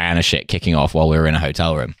fucking Diana shit kicking off while we were in a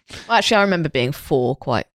hotel room. Well, actually, I remember being 4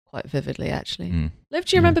 quite vividly. Actually, Liv,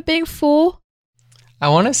 do you remember being 4? I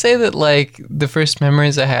want to say that like the first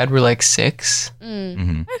memories I had were like 6,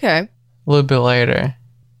 Okay, a little bit later.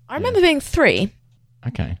 I remember being 3.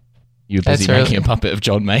 Okay, you were busy That's making early. a puppet of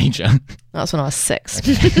John Major. That's when I was 6.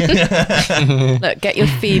 Look, get your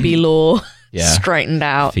Phoebe law Yeah. straightened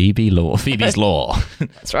out. Phoebe's Law.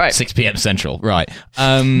 That's right. 6 p.m. Central. Right.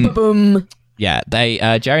 Boom. Yeah, they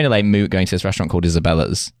Jerry and Elaine going to this restaurant called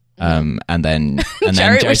Isabella's. And then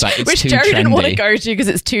Jerry, Jerry's like, it's which too Jerry trendy. didn't want to go to because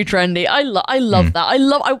it's too trendy. I love that.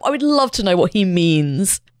 I would love to know what he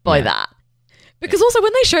means by that. Because also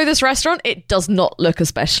when they show this restaurant, it does not look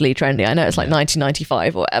especially trendy. I know it's like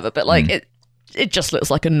 1995 or whatever, but like it just looks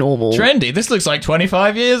like a normal. Trendy. This looks like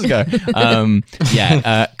 25 years ago.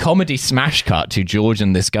 Comedy smash cut to George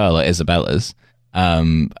and this girl at Isabella's.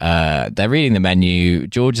 They're reading the menu.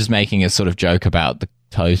 George is making a sort of joke about the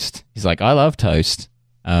toast. He's like, I love toast.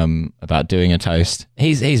 About doing a toast.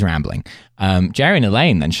 He's rambling. Jerry and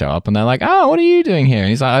Elaine then show up and they're like, oh, what are you doing here? And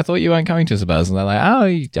he's like, I thought you weren't coming to Isabella's. And they're like,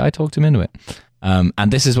 oh, I talked him into it.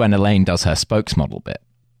 And this is when Elaine does her spokesmodel bit,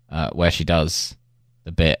 where she does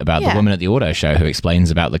the bit about the woman at the auto show who explains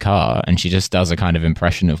about the car, and she just does a kind of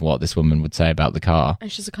impression of what this woman would say about the car.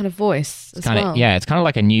 And she's a kind of voice as Kinda, well. Yeah, it's kind of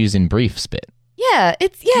like a news in briefs bit. Yeah,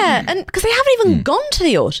 and because they haven't even gone to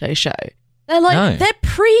the auto show. They're like, No. they're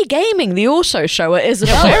pre-gaming the auto show at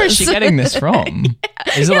Isabella's. Where is she getting this from?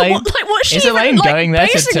 Is Elaine, what's she is even, Elaine going there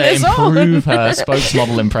basing to this on? improve her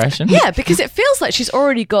spokesmodel impression? Yeah, because it feels like she's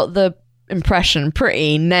already got the impression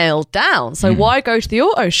pretty nailed down. So why go to the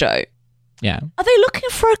auto show? Yeah. Are they looking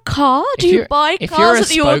for a car? Do you buy If cars at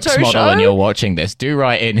the you're a auto spokesmodel show? and you're watching this, do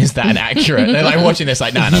write in, is that inaccurate? They're like watching this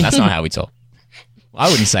like, no, that's not how we talk. I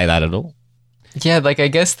wouldn't say that at all. Yeah, like I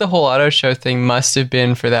guess the whole auto show thing must have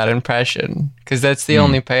been for that impression because that's the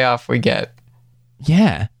only payoff we get.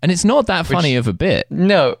 Yeah. And it's not that funny of a bit.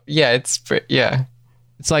 No, yeah, it's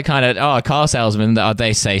It's like kind of, a car salesman,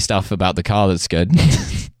 they say stuff about the car that's good.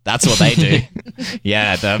 That's what they do.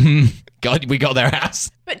 Yeah, we got their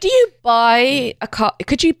ass. But do you buy a car?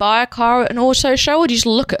 Could you buy a car at an auto show, or do you just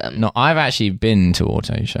look at them? No, I've actually been to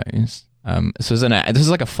auto shows. This was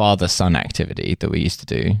like a father-son activity that we used to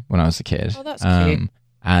do when I was a kid. Oh, that's cute.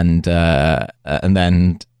 And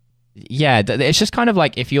then, yeah, it's just kind of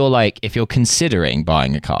like if you're considering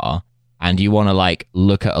buying a car and you want to like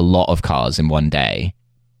look at a lot of cars in one day,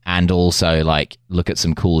 and also like look at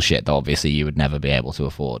some cool shit that obviously you would never be able to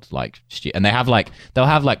afford, and they'll have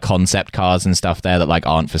like concept cars and stuff there that like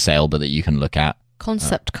aren't for sale but that you can look at.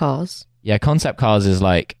 Concept cars. Yeah, concept cars is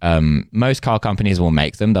like most car companies will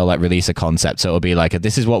make them. They'll like release a concept, so it'll be like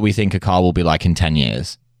this is what we think a car will be like in 10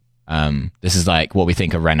 years. This is like what we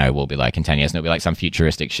think a Renault will be like in 10 years, and it'll be like some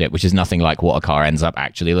futuristic shit, which is nothing like what a car ends up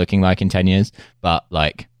actually looking like in 10 years. But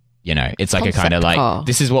like, you know, it's like a kind of like car.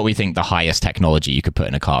 This is what we think the highest technology you could put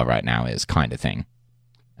in a car right now is, kind of thing.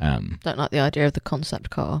 Don't like the idea of the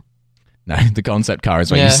concept car. No, the concept car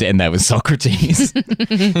is when you're sitting there with Socrates.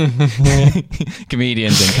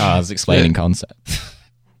 Comedians in cars explaining concepts.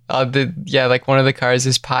 Like one of the cars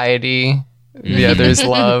is piety, the other is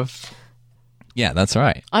love. Yeah, that's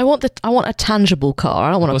right. I want a tangible car.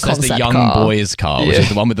 I don't want a concept car. There's the young boys car, which is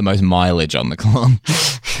the one with the most mileage on the clock.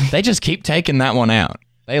 They just keep taking that one out.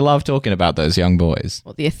 They love talking about those young boys.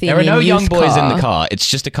 What, the Athenian there are no young boys car? in the car. It's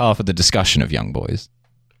just a car for the discussion of young boys.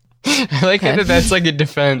 I like that that's like a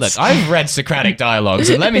defense. Look, I've read Socratic dialogues,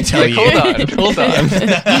 and let me tell you. Hold on.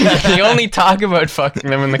 You only talk about fucking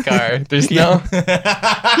them in the car. There's no...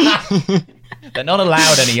 They're not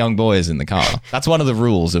allowed any young boys in the car. That's one of the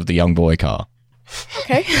rules of the young boy car.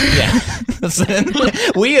 Okay. Yeah.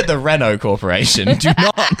 We at the Renault Corporation do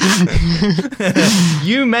not...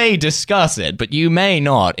 You may discuss it, but you may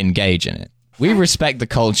not engage in it. We respect the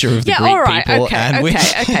culture of the Greek people.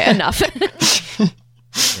 Okay, enough.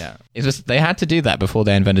 Yeah, it's just they had to do that before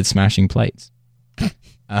they invented smashing plates.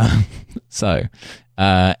 Anyway,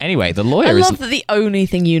 the lawyer I love that the only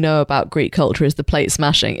thing you know about Greek culture is the plate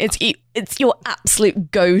smashing. It's your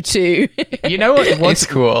absolute go-to. You know what's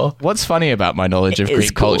cool? What's funny about my knowledge of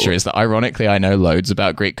Greek culture is that ironically I know loads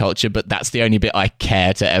about Greek culture, but that's the only bit I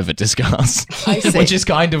care to ever discuss. I see. Which is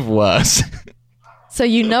kind of worse. So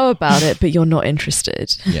you know about it, but you're not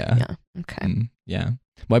interested. Yeah. Okay. Yeah.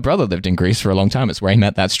 My brother lived in Greece for a long time. It's where he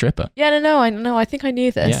met that stripper. Yeah, no, I think I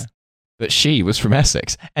knew this. Yeah. But she was from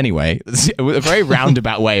Essex. Anyway, it's a very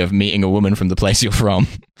roundabout way of meeting a woman from the place you're from.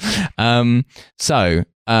 Cheryl,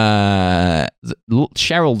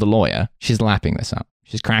 the lawyer, she's lapping this up.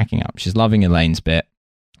 She's cracking up. She's loving Elaine's bit.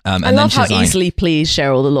 I love how easily pleased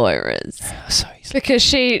Cheryl the lawyer is. So easily. Because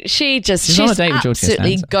she's on a date with George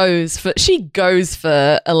absolutely Costanza. goes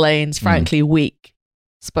for Elaine's frankly weak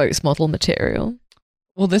spokesmodel material.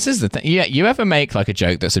 Well, this is the thing. Yeah, you ever make like a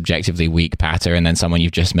joke that's objectively weak patter, and then someone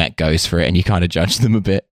you've just met goes for it, and you kind of judge them a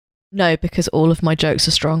bit? No, because all of my jokes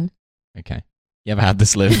are strong. Okay. You ever had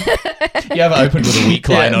this, Liv? You ever opened with a weak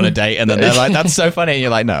line on a date, and then they're like, "That's so funny," and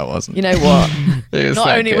you're like, "No, it wasn't." You know what? Not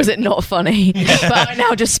only was it not funny, but I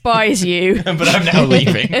now despise you. But I'm now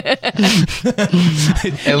leaving.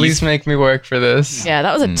 At least make me work for this. Yeah,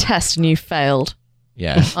 that was a test, and you failed.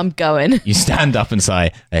 Yeah. I'm going. You stand up and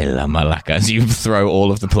say, "Hey, la malaka," as you throw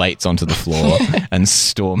all of the plates onto the floor and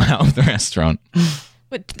storm out of the restaurant.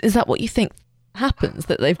 But is that what you think happens?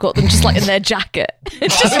 That they've got them just like in their jacket?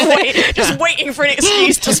 just waiting for an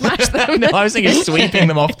excuse to smash them? No, I was thinking sweeping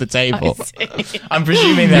them off the table. I'm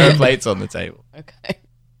presuming there are plates on the table. Okay.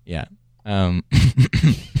 Yeah.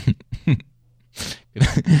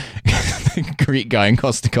 Greek guy in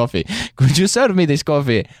Costa Coffee. Could you serve me this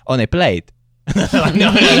coffee on a plate? Like,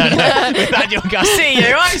 no. Without your guy. See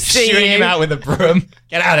you. I see you. Shooting him out with a broom.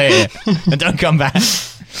 Get out of here and don't come back.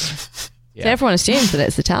 Yeah. So everyone assumes that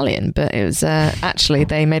it's Italian, but it was actually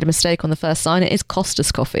they made a mistake on the first sign. It is Costas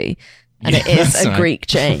Coffee, and it is a Greek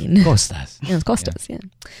chain. Costas. Yeah, it's Costas. Yeah,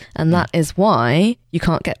 and that is why you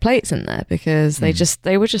can't get plates in there because they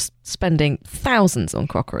were just spending thousands on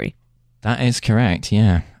crockery. That is correct.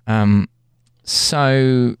 Yeah.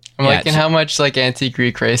 So I'm like, and how much like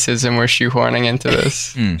anti-Greek racism we're shoehorning into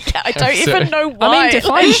this? I don't even know why. I mean,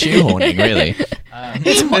 define shoehorning, really.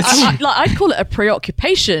 I'd call it a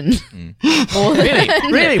preoccupation.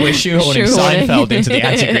 Really, we're shoehorning Seinfeld into the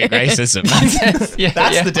anti-Greek racism.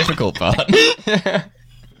 That's the difficult part.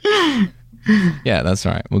 Yeah, that's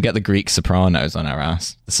right. We'll get the Greek sopranos on our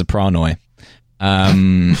ass. The sopranoi.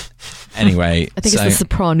 Anyway, I think it's the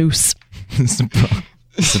sopranos.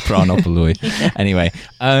 Sopranopoulos. Anyway,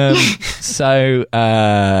 not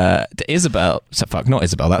Isabel,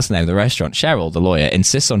 that's the name of the restaurant. Cheryl, the lawyer,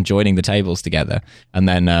 insists on joining the tables together, and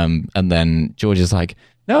then George is like,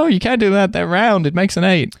 "No, you can't do that. They're round. It makes an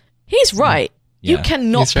 8." He's right. You Yeah.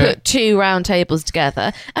 cannot That's right. put two round tables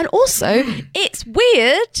together. And also, it's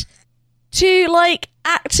weird to like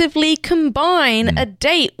actively combine a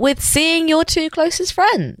date with seeing your two closest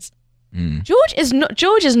friends. George is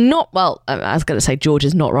not well, I was going to say George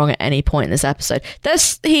is not wrong at any point in this episode.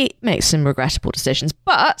 He makes some regrettable decisions,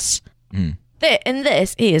 but in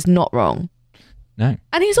this he is not wrong. No.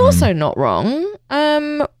 And he's also not wrong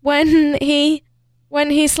when he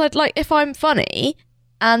said, like, if I'm funny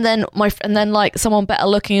and then like someone better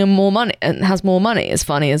looking and more money and has more money is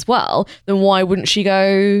funny as well, then why wouldn't she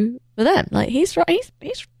go for them? Like, he's right,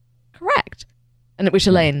 he's correct. And which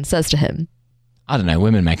Elaine says to him, I don't know.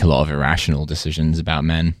 Women make a lot of irrational decisions about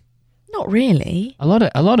men. not really. A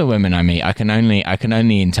lot of women I meet, I can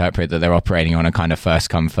only interpret that they're operating on a kind of first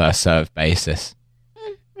come first served basis.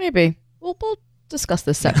 Maybe we'll discuss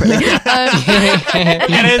this separately. We're not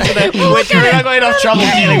going off trouble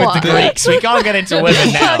dealing with the Greeks. We can't get into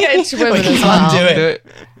women now. Can't get into women We as can't well. do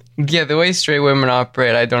it. The way straight women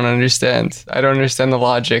operate, I don't understand. I don't understand the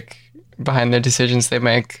logic behind the decisions they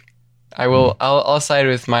make. I'll side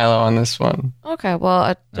with Milo on this one. Okay,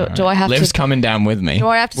 well, do I have Liv's to? coming down with me. Do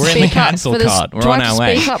I have to We're in the speak up cancel for this? card. We're do on I have our to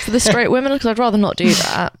way. speak up for the straight women? Because I'd rather not do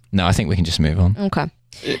that. No, I think we can just move on. Okay.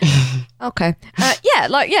 Okay.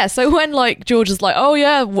 So when like George is like, oh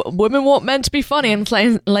yeah, women want men to be funny, and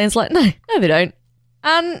Elaine's like, no, they don't.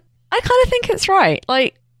 And I kind of think it's right.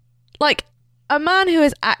 Like a man who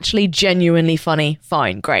is actually genuinely funny,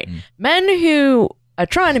 fine, great. Men who are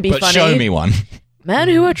trying to be But funny, show me one. men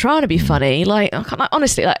who are trying to be funny, like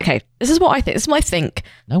honestly, like, okay, this is what I think. This is my think.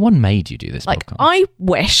 No one made you do this Like, podcast. I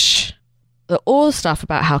wish that all the stuff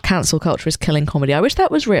about how cancel culture is killing comedy, I wish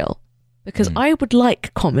that was real. Because I would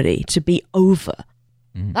like comedy to be over.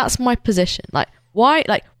 That's my position. Like, why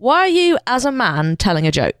are you, as a man, telling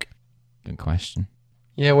a joke? Good question.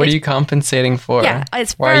 Yeah, what are you compensating for? Yeah,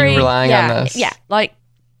 it's Why very, are you relying on this? Yeah, like,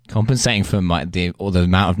 Compensating for the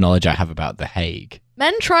amount of knowledge I have about The Hague.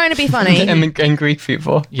 men trying to be funny, and Greek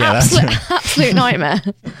people. Yeah, absolute nightmare.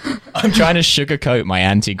 I'm trying to sugarcoat my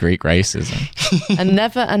anti-Greek racism. and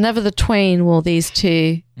never the twain will these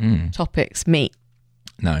two topics meet.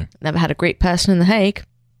 No, Never had a Greek person in The Hague.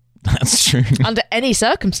 that's true. Under any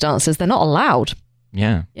circumstances, they're not allowed.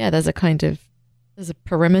 Yeah. Yeah, there's a perimeter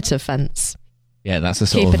fence. Yeah, that's a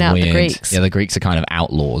sort Keeping of out the weird. Greeks. Yeah, the Greeks are kind of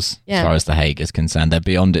outlaws Yeah. as far as The Hague is concerned. They're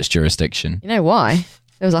beyond its jurisdiction. You know why?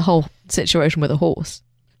 There was a whole situation with a horse.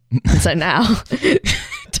 And so now,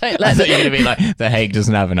 don't I let thought you were going to be like, The Hague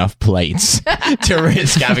doesn't have enough plates to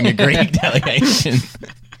risk having a Greek delegation.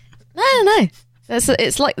 No.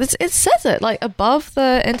 It's like it says it like above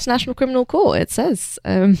the International Criminal Court. It says,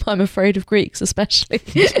 "I'm afraid of Greeks, especially."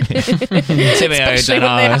 Timeo Especially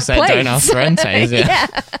when they have plates. Frentes, yeah.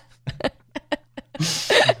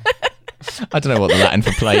 I don't know what the Latin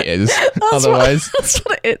for plate is. Otherwise, That's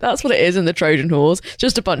what it is in the Trojan Horse.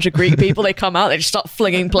 Just a bunch of Greek people. They come out. They just start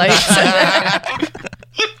flinging plates.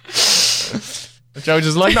 the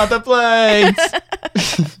Trojans like, not the plates.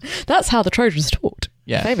 That's how the Trojans talked.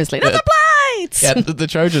 Yeah. Famously, not the plates. Yeah, the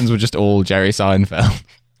Trojans were just all Jerry Seinfeld.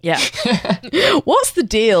 Yeah. What's the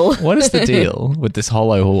deal? What is the deal with this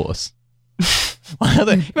hollow horse? Why are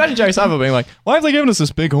they, imagine Jerry Seinfeld being like, why have they given us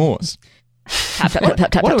this big horse? Tap tap tap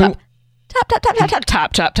tap tap What tap do tap tap tap tap tap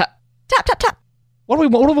tap tap tap tap tap tap. What do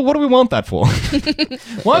we want that for?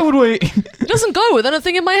 Why would we? It doesn't go with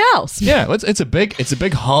anything in my house. Yeah, it's a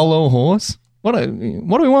big hollow horse. What do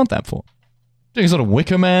we want that for? Doing a sort of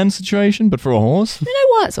Wicker Man situation, but for a horse? You know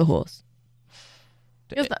why it's a horse?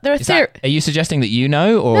 Because there are Are you suggesting that you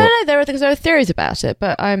know, or No, there are theories about it,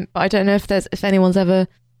 but I don't know if anyone's ever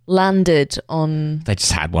landed on. they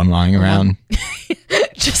just had one lying around?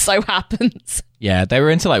 Just so happens. Yeah, they were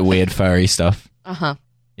into like weird furry stuff. Uh-huh.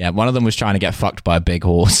 Yeah, one of them was trying to get fucked by a big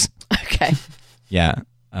horse. Okay. Yeah,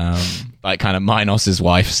 like kind of Minos'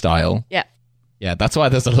 wife style. Yeah. Yeah, that's why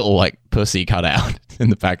there's a little like pussy cut out in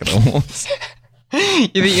the back of the horse.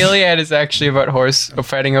 The Iliad is actually about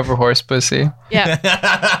fighting over horse pussy. Yeah.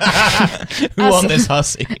 Who won this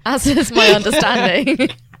hussy? As is my understanding.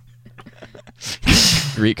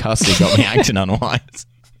 Greek hussy got me acting unwise.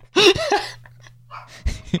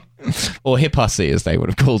 Or hip hussy, as they would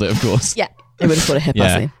have called it, of course. Yeah. They would have called a hip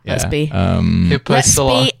Yeah, hussy. Let's be Hippos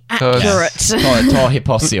accurate. Tor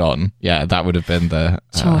hipposion. Yeah, that would have been the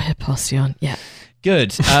Tor hipposion. Yeah.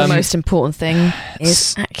 good. The most important thing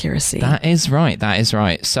is accuracy. That is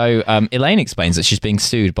right. So Elaine explains that she's being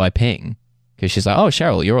sued by Ping because she's like, oh,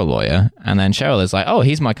 Cheryl, you're a lawyer. And then Cheryl is like, oh,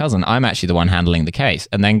 he's my cousin. I'm actually the one handling the case.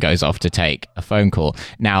 And then goes off to take a phone call.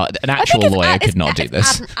 Now, an actual lawyer could not do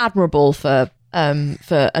this. Admirable for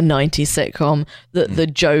for a 90s sitcom, that the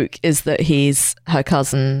joke is that he's her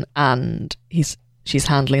cousin and she's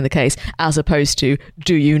handling the case, as opposed to,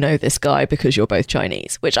 do you know this guy because you're both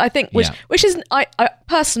Chinese? Which I think, which is, I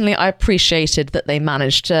personally, I appreciated that they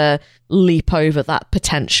managed to leap over that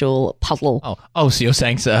potential puddle. Oh, so you're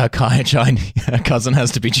saying her cousin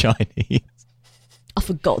has to be Chinese? Oh,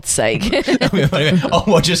 for God's sake. Oh,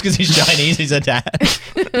 well, just because he's Chinese, he's a dad.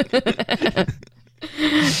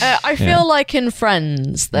 I feel like in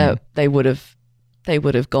Friends that they would have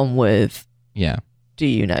gone with, do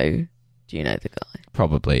you know the guy?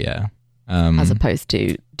 Probably, yeah. As opposed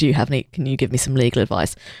to, can you give me some legal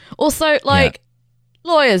advice? Also,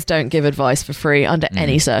 lawyers don't give advice for free under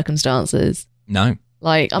any circumstances. No.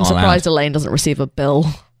 Like, I'm surprised Elaine doesn't receive a bill.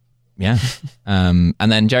 Yeah. And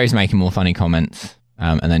then Jerry's making more funny comments.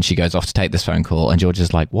 And then she goes off to take this phone call, and George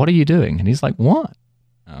is like, "What are you doing?" And he's like, "What?"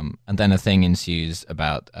 And then a thing ensues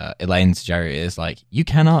about Elaine to Jerry is like, "You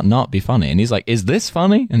cannot not be funny." And he's like, "Is this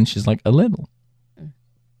funny?" And she's like, "A little." It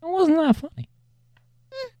wasn't that funny.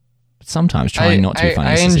 But sometimes trying not to be funny.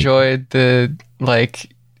 I enjoyed the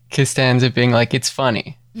Costanza being like, "It's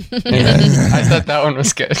funny." I thought that one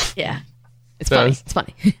was good. Yeah, it's funny. It's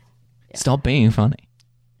funny. Yeah. Stop being funny.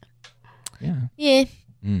 Yeah. Yeah.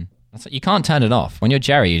 You can't turn it off. When you're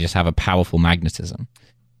Jerry, you just have a powerful magnetism.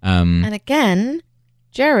 And again,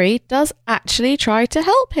 Jerry does actually try to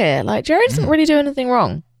help here. Like, Jerry doesn't really do anything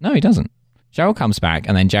wrong. No, he doesn't. Cheryl comes back,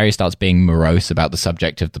 and then Jerry starts being morose about the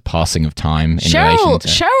subject of the passing of time in relation to...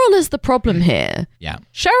 Cheryl is the problem here. Yeah.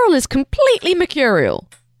 Cheryl is completely mercurial.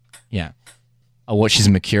 Yeah. Oh, what, she's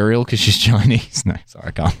mercurial because she's Chinese? No, sorry,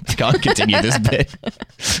 I can't continue this bit.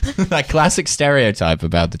 That classic stereotype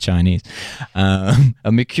about the Chinese.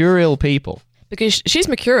 A mercurial people. Because she's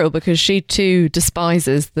mercurial because she too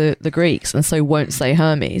despises the Greeks and so won't say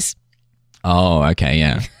Hermes. Oh, okay,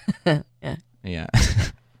 yeah. Yeah.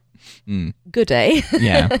 Good day.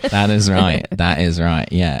 Yeah, that is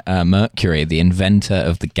right. Yeah, Mercury, the inventor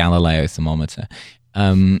of the Galileo thermometer.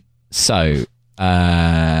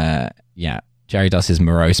 Jerry does his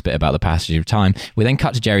morose bit about the passage of time. We then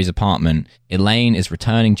cut to Jerry's apartment. Elaine is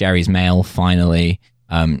returning Jerry's mail, finally.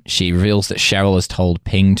 She reveals that Cheryl has told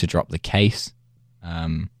Ping to drop the case.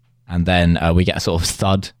 And then we get a sort of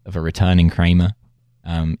thud of a returning Kramer.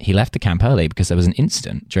 He left the camp early because there was an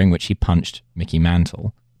incident during which he punched Mickey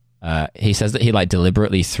Mantle. He says that he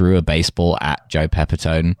deliberately threw a baseball at Joe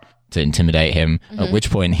Pepitone to intimidate him, at which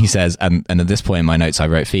point he says, and at this point in my notes I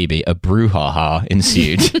wrote Phoebe, a brouhaha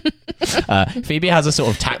ensued. Phoebe has a sort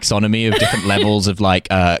of taxonomy of different levels of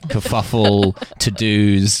kerfuffle,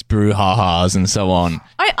 to-dos, brouhahas, and so on.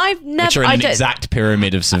 I've never... Which are in an exact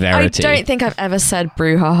pyramid of severity. I don't think I've ever said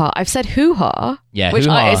brouhaha. I've said hoo-ha, which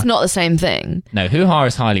hoo-ha. Is not the same thing. No, hoo-ha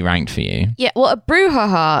is highly ranked for you. Yeah, well, a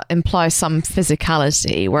brouhaha implies some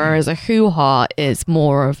physicality, whereas a hoo-ha is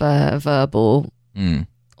more of a verbal...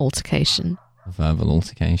 altercation. A verbal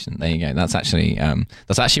altercation. There you go. That's actually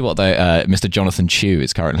what Mr. Jonathan Chu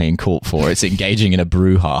is currently in court for. It's engaging in a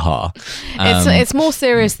brouhaha. It's more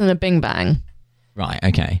serious than a bing bang. Right.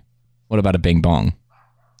 Okay. What about a bing bong?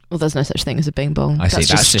 Well, there's no such thing as a bing bong. I see.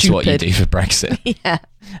 That's just what you do for Brexit. Yeah.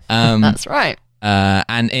 That's right.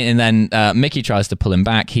 And then Mickey tries to pull him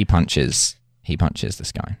back. He punches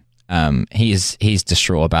this guy. He's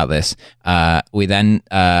distraught about this. We then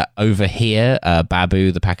overhear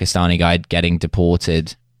Babu, the Pakistani guy, getting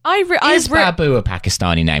deported. Is Babu a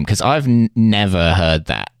Pakistani name? Because I've never heard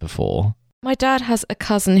that before. My dad has a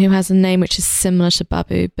cousin who has a name which is similar to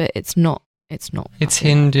Babu, but it's not. It's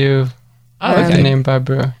Hindu. Oh, okay. The name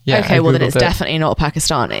Babu. Yeah. Okay, well then it's definitely not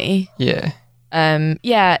Pakistani. Yeah.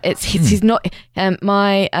 He's not.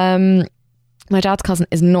 My dad's cousin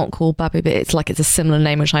is not called Babu, but it's a similar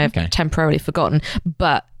name which I have temporarily forgotten.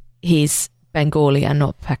 But he's Bengali and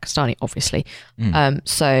not Pakistani, obviously.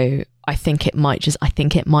 So I think it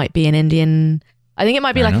might be an Indian. I think it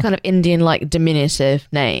might be a kind of Indian diminutive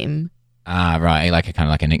name. Ah, right, like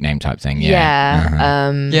a nickname type thing. Yeah.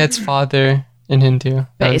 Yeah. Yeah, it's father in Hindu.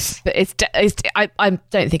 But I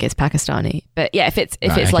don't think it's Pakistani. But yeah, if it's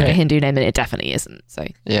like a Hindu name, then it definitely isn't. So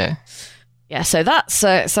yeah. Yeah, so that's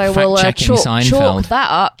so we'll chalk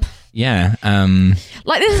that up. Yeah.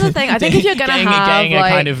 This is the thing. I think if you're going to have getting a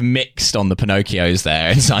kind of mixed on the Pinocchios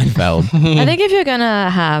there in Seinfeld. I think if you're going to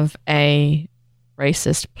have a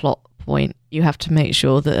racist plot point, you have to make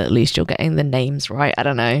sure that at least you're getting the names right. I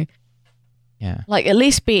don't know. Yeah. At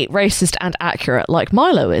least be racist and accurate, like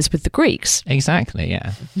Milo is with the Greeks. Exactly.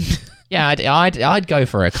 Yeah. Yeah, I'd go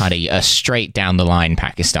for a kind of a straight down the line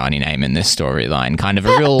Pakistani name in this storyline, kind of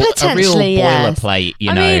a real boilerplate,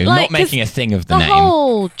 not making a thing of the name. The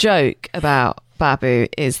whole joke about Babu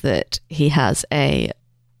is that he has a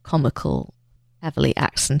comical, heavily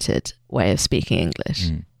accented way of speaking English.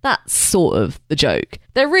 That's sort of the joke.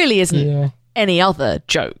 There really isn't any other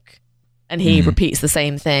joke. And he repeats the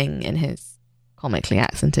same thing in his comically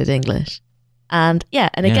accented English. And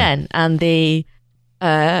again, and the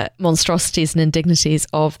monstrosities and indignities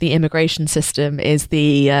of the immigration system is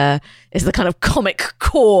the kind of comic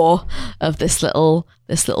core of this little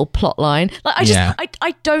plot line. Like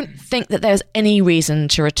I don't think that there's any reason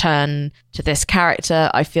to return to this character.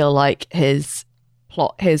 I feel like his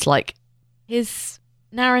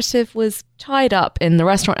narrative was tied up in the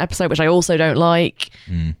restaurant episode, which I also don't like.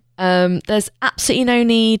 There's absolutely no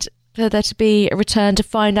need for there to be a return to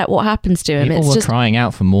find out what happens to him. People were crying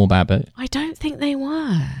out for more Babu. I don't think they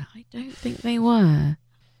were.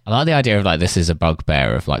 I like the idea of like this is a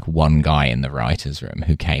bugbear of like one guy in the writer's room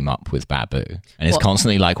who came up with Babu, and it's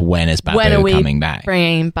constantly like, when is Babu coming back?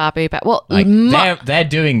 Bringing Babu back? Well, like, they're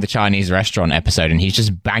doing the Chinese restaurant episode, and he's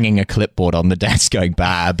just banging a clipboard on the desk, going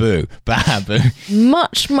Babu, Babu.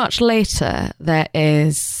 Much later, there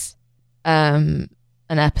is an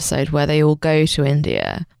episode where they all go to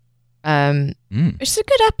India, which is a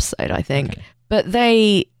good episode, I think. Okay. But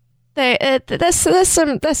there's some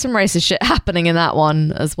racist shit happening in that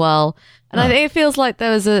one as well, and I think it feels like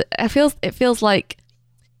it feels like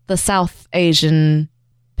the South Asian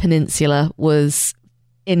peninsula was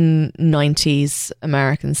in 90s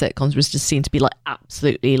American sitcoms was just seen to be like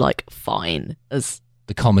absolutely like fine, as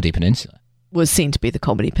the comedy peninsula was seen to be the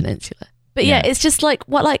comedy peninsula. But yeah, it's just like,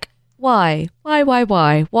 what, like, why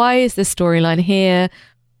is this storyline here?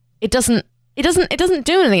 It doesn't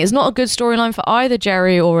do anything. It's not a good storyline for either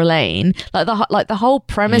Jerry or Elaine. Like the whole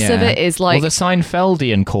premise of it is like, well, the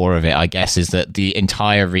Seinfeldian core of it, I guess, is that the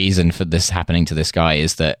entire reason for this happening to this guy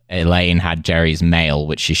is that Elaine had Jerry's mail,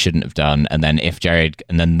 which she shouldn't have done,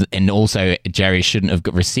 and also Jerry shouldn't have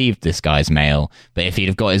received this guy's mail. But if he'd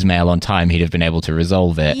have got his mail on time, he'd have been able to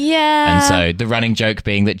resolve it. Yeah. And so the running joke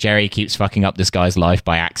being that Jerry keeps fucking up this guy's life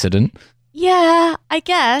by accident. Yeah, I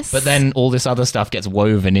guess. But then all this other stuff gets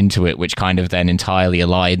woven into it, which kind of then entirely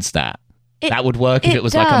elides that. That would work if it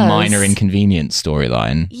was like a minor inconvenience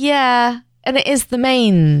storyline. Yeah, and it is the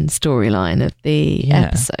main storyline of the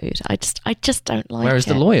episode. I just don't like it. Whereas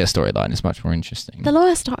the lawyer storyline is much more interesting. The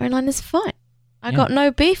lawyer storyline is fine. I got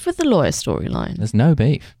no beef with the lawyer storyline. There's no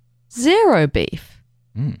beef. Zero beef.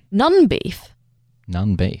 None beef.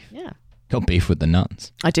 None beef. Yeah. Got beef with the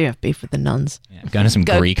nuns. I do have beef with the nuns. Yeah, going to some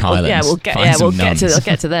Greek islands. Yeah, we'll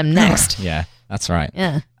get to them next. Yeah, that's right.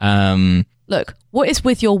 Yeah. Look, what is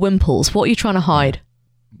with your wimples? What are you trying to hide?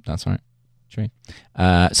 That's right. True.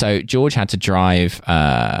 So George had to drive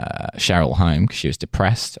Cheryl home because she was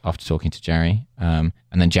depressed after talking to Jerry. And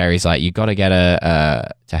then Jerry's like, "You got to get her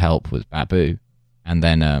to help with Babu." And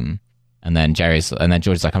then George's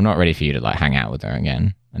like, "I'm not ready for you to like hang out with her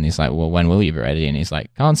again." And he's like, "Well, when will you be ready?" And he's like,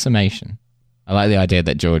 "Consummation." I like the idea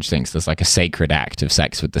that George thinks there's like a sacred act of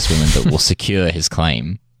sex with this woman that will secure his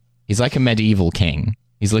claim. He's like a medieval king.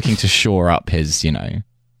 He's looking to shore up his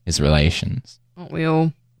relations. Aren't we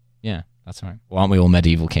all? Yeah, that's right. Well, aren't we all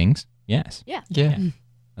medieval kings? Yes. Yeah.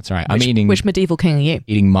 That's right. Which medieval king are you?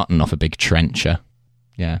 Eating mutton off a big trencher.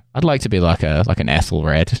 Yeah. I'd like to be like an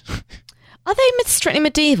Ethelred. Are they strictly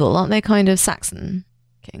medieval? Aren't they kind of Saxon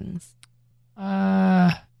kings?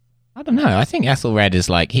 I don't know. I think Ethelred is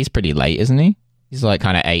like, he's pretty late, isn't he? He's like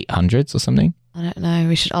kind of 800s or something. I don't know.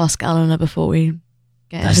 We should ask Eleanor before we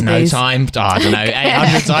get There's into no these. time. Oh, I don't know.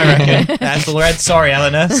 800s, I reckon. Ethelred. Sorry,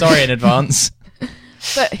 Eleanor. Sorry in advance.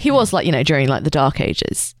 But he was like, during like the Dark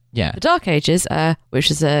Ages. Yeah. The Dark Ages,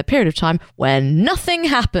 which is a period of time when nothing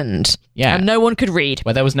happened. Yeah. And no one could read.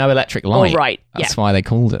 Where there was no electric light. Oh, right. That's why they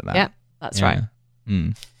called it that. Yeah, that's right.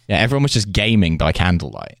 Yeah, everyone was just gaming by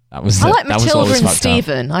candlelight. I like Matilda and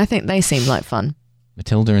Stephen. I think they seem like fun.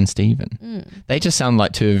 Matilda and Stephen. They just sound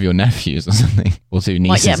like two of your nephews or something. Or two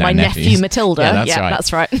nieces my and nephews. nephew Matilda. Yeah,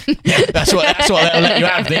 that's right. Yeah, that's what they'll let you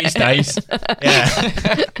have these days.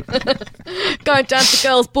 Yeah. Going down to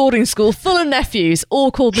girls' boarding school full of nephews,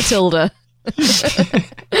 all called Matilda.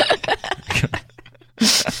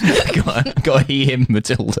 got he, him,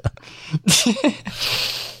 Matilda.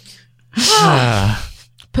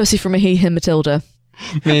 Pussy from a he, him, Matilda.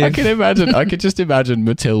 I could just imagine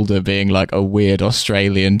Matilda being like a weird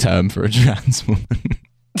Australian term for a trans woman.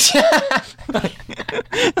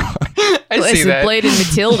 I see that. Bladed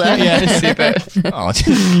Matilda. Yeah, I see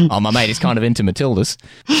that. Oh, my mate is kind of into Matildas.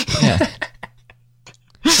 Yeah.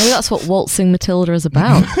 Maybe that's what waltzing Matilda is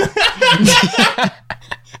about.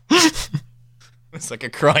 It's like a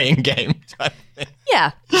crying game type thing.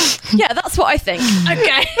 Yeah, that's what I think.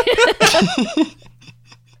 Okay.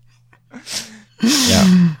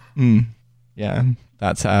 Yeah. Yeah.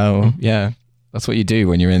 That's how. Yeah. That's what you do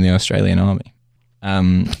when you're in the Australian Army.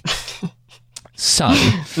 So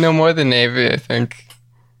No more than Navy, I think.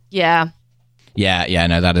 Yeah, yeah,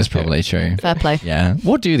 no, that is probably true. fair play. Yeah.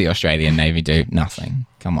 What do the Australian Navy do? Nothing.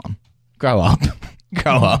 Come on. Grow up.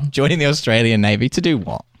 Grow up. Joining the Australian Navy to do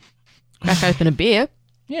what? Crack open a beer.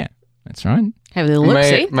 Yeah, that's right. Have a little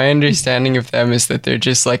look-see. My understanding of them is that they're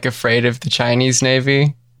just like afraid of the Chinese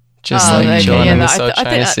Navy. Just Oh, like okay, chilling yeah, in the I South think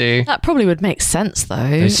China Sea. that probably would make sense, though.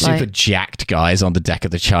 Those super Like, jacked guys on the deck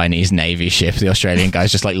of the Chinese Navy ship, the Australian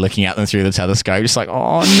guys just like looking at them through the telescope, just like,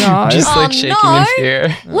 oh no. Just Oh, like shaking no. in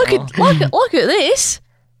fear. look at this.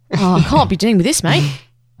 Oh, I can't be doing with this, mate.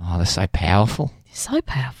 Oh, they're so powerful. They're so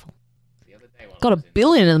powerful. Got 1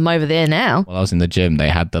 billion of them over there now. While I was in the gym, they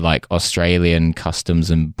had the like Australian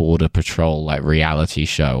Customs and Border Patrol like reality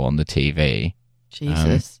show on the TV.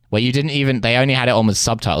 Jesus. Where you didn't even, they only had it on with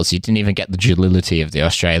subtitles. So you didn't even get the jollity of the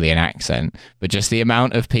Australian accent, but just the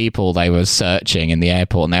amount of people they were searching in the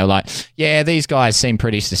airport. And they were like, yeah, these guys seem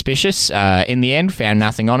pretty suspicious. In the end, found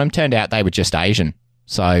nothing on them. Turned out they were just Asian.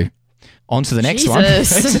 So on to the next one.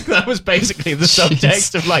 Jesus. That was basically the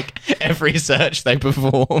subtext of like every search they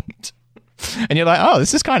performed. And you're like, oh,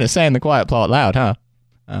 this is kind of saying the quiet part loud, huh?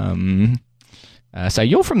 So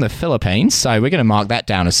you're from the Philippines, so we're going to mark that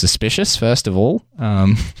down as suspicious, first of all.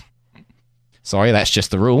 Sorry, that's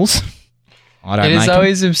just the rules. I don't It is make 'em.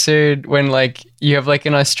 always absurd when like you have like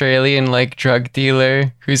an Australian like drug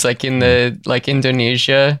dealer who's like in the like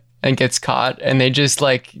Indonesia and gets caught, and they just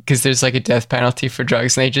like, because there's like a death penalty for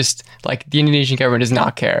drugs, and they just like, the Indonesian government does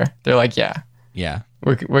not care. They're like, yeah, Yeah.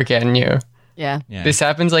 we're getting you. Yeah. Yeah. This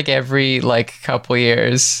happens like every like couple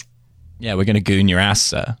years. Yeah, we're going to goon your ass,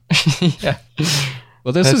 sir. Yeah.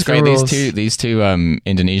 Well, this That's is the great. rules. These two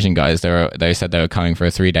Indonesian guys, they said they were coming for a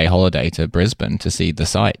 3-day holiday to Brisbane to see the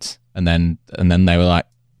sights, and then they were like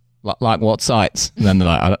what sights? And then they're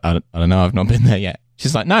like, I don't know, I've not been there yet.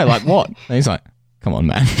 She's like, no, like what? And he's like, come on,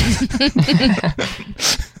 man.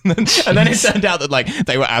 And then it turned out that like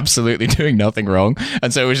they were absolutely doing nothing wrong,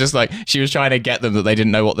 and so it was just like she was trying to get them that they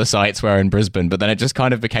didn't know what the sites were in Brisbane, but then it just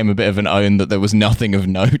kind of became a bit of an own that there was nothing of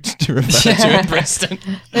note to refer to in Brisbane.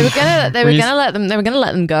 They were gonna let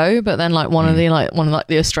them go, but then like one of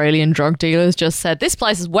the Australian drug dealers just said, "This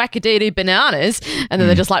place is wackadoodoo bananas," and then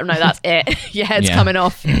they're just like, "No, that's it. Your head's Yeah. coming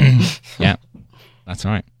off." Yeah, that's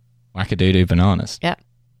right. Wackadoodoo bananas. Yeah.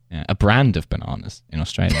 Yeah, a brand of bananas in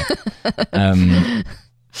Australia.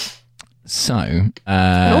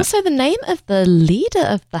 And also the name of the leader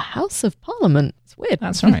of the House of Parliament. It's weird.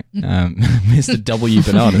 That's right. Mr. W.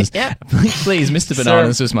 Bananas. Yeah. Please, Mr.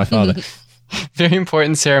 Bananas was my father. Very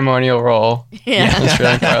important ceremonial role. Yeah. in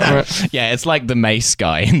Australian Parliament. Yeah, it's like the mace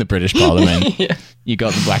guy in the British Parliament. Yeah. You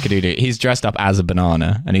got the wackadoodoo. He's dressed up as a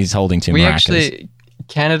banana and he's holding two maracas.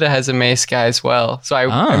 Canada has a mace guy as well. So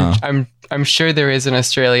I'm sure there is an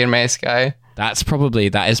Australian mace guy. That is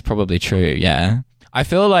probably true. Yeah. I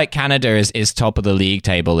feel like Canada is top of the league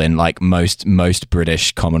table in like most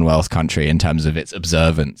British Commonwealth country in terms of its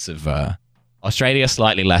observance of Australia,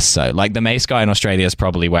 slightly less so. Like the mace guy in Australia is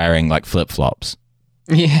probably wearing like flip-flops.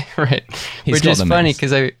 Yeah, right. He's Which got is the funny mace.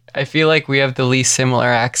 because I feel like we have the least similar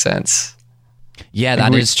accents. Yeah,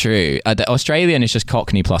 that is true. The Australian is just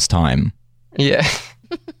Cockney plus time. Yeah.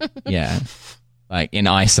 Yeah. Like in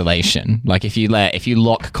isolation. Like if you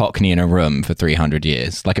lock Cockney in a room for 300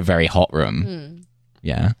 years, like a very hot room.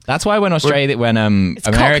 Yeah. That's why when Cockney Americans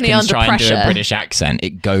under try and do a pressure. British accent,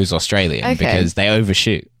 it goes Australian Okay. because they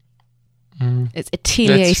overshoot. It's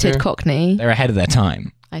attenuated true. Cockney. They're ahead of their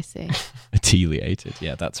time. I see. Attenuated.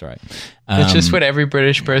 Yeah, that's right. That's just what every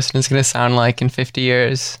British person is going to sound like in 50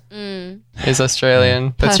 years. Is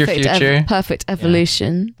Australian. That's your future. Perfect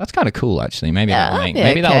evolution. That's kind of cool, actually. Maybe Yeah, that'll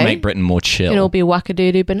that'd be that'll okay. make Britain more chill. It'll be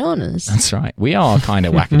wackadoodoo bananas. That's right. We are kind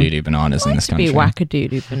of wackadoodoo bananas in this To be country.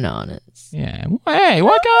 wackadoodoo bananas. Yeah. Hey,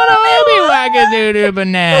 what going on? Be wackadoodoo What's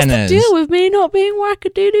bananas. the deal with me not being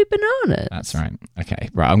wackadoodoo bananas? That's right. Okay.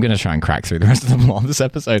 Right. I'm going to try and crack through the rest of the plot of this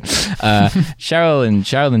episode. Cheryl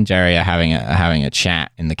and Jerry are having a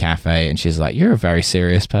chat in the cafe, and she's like, "You're a very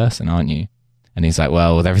serious person, aren't you?" And he's like,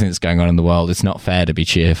 "Well, with everything that's going on in the world, it's not fair to be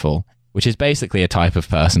cheerful." Which is basically a type of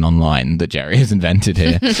person online that Jerry has invented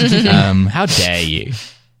here. How dare you?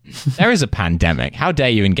 There is a pandemic. How dare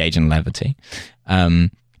you engage in levity?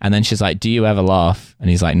 And then she's like, "Do you ever laugh?" And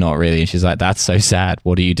he's like, "Not really." And she's like, "That's so sad.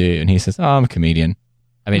 What do you do?" And he says, "Oh, I'm a comedian."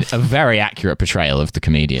 I mean, a very accurate portrayal of the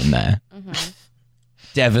comedian there.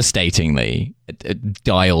 Devastatingly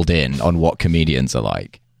dialed in on what comedians are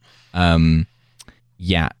like.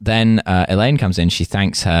 Yeah. Then Elaine comes in. She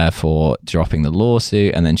thanks her for dropping the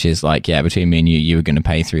lawsuit. And then she's like, yeah, between me and you were going to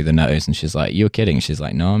pay through the nose. And she's like, you're kidding. She's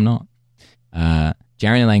like, no, I'm not.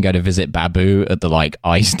 Jerry and Elaine go to visit Babu at the like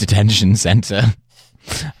ICE detention center.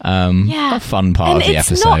 A fun part of the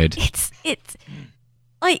episode.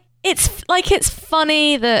 It's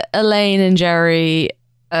funny that Elaine and Jerry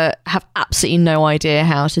have absolutely no idea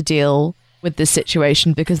how to deal with this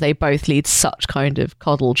situation because they both lead such kind of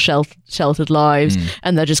coddled, sheltered lives,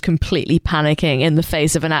 and they're just completely panicking in the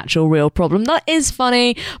face of an actual real problem. That is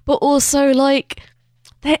funny, but also like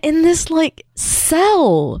they're in this like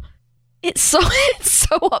cell. It's so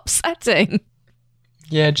upsetting.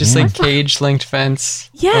 Yeah, just like cage-linked fence.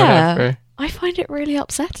 Yeah, whatever. I find it really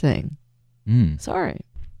upsetting. Sorry.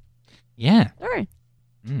 Yeah. Sorry.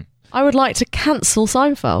 I would like to cancel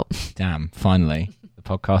Seinfeld. Damn, finally. The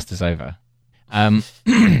podcast is over.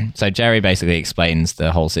 So Jerry basically explains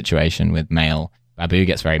the whole situation with Mail. Babu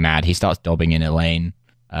gets very mad. He starts dobbing in Elaine.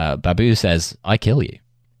 Babu says, I kill you.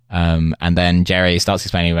 And then Jerry starts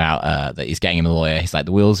explaining about that he's getting him a lawyer. He's like,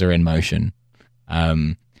 the wheels are in motion.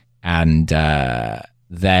 Then we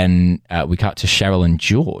cut to Cheryl and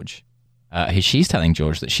George. She's telling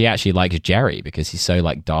George that she actually likes Jerry because he's so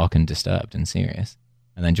like dark and disturbed and serious.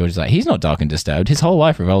 And then George is like, he's not dark and disturbed. His whole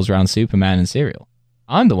life revolves around Superman and cereal.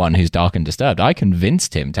 I'm the one who's dark and disturbed. I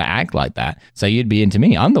convinced him to act like that, so you'd be into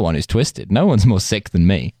me. I'm the one who's twisted. No one's more sick than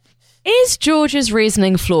me. Is George's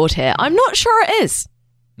reasoning flawed here? I'm not sure it is.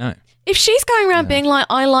 No. If she's going around being like,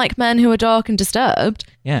 I like men who are dark and disturbed,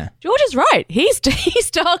 yeah, George is right. He's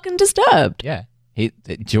dark and disturbed. Yeah.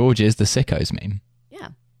 George is the sickos meme. Yeah.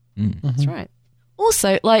 That's right.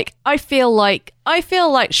 Also, like, I feel like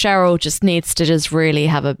Cheryl just needs to just really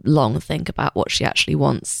have a long think about what she actually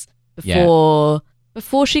wants before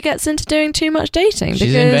she gets into doing too much dating.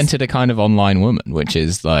 She's invented a kind of online woman, which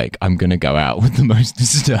is like, I'm going to go out with the most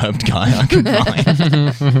disturbed guy I can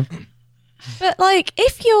find. But like,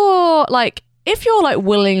 if you're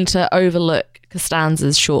willing to overlook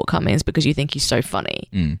Costanza's shortcomings because you think he's so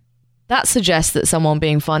funny, that suggests that someone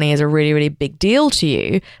being funny is a really, really big deal to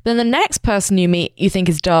you. But then the next person you meet, you think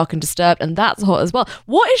is dark and disturbed, and that's hot as well.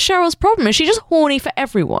 What is Cheryl's problem? Is she just horny for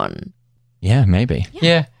everyone? Yeah, maybe.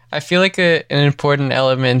 Yeah. I feel like an important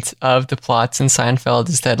element of the plots in Seinfeld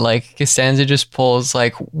is that like Costanza just pulls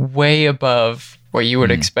like way above what you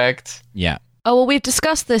would expect. Yeah. Oh, well, we've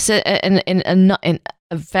discussed this in a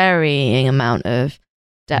varying amount of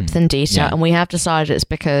depth and detail, and we have decided it's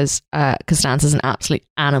because Costanza's an absolute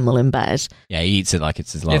animal in bed. Yeah, he eats it like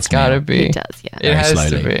it's his last It's gotta meal. be. He does, yeah. It has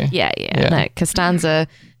slowly. to be. Yeah. No, Costanza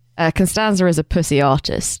is a pussy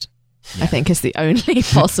artist. I think is the only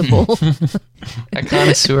possible. A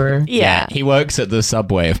connoisseur. Yeah. He works at the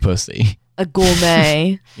Subway of pussy. A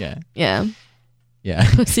gourmet. Yeah. Yeah.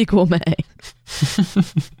 Pussy gourmet.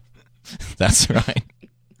 That's right.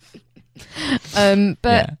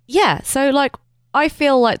 So like I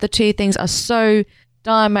feel like the two things are so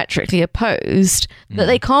diametrically opposed that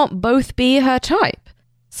they can't both be her type.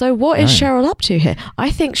 So what is Cheryl up to here? I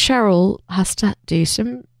think Cheryl has to do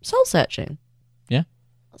some soul searching. Yeah.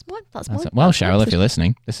 That's my well, Cheryl, if you're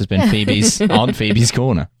listening, this has been Phoebe's Aunt Phoebe's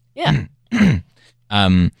Corner. Yeah. Jerry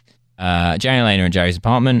and Elaine are in Jerry's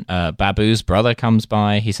apartment. Babu's brother comes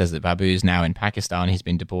by. He says that Babu's now in Pakistan. He's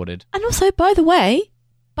been deported. And also, by the way,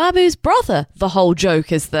 Babu's brother, the whole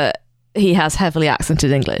joke is that he has heavily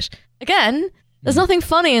accented English. Again, there's nothing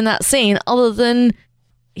funny in that scene other than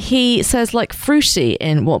he says like fruity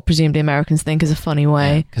in what presumably Americans think is a funny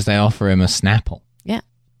way. Because they offer him a Snapple. Yeah.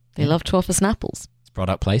 They love to offer Snapples. It's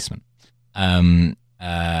product placement.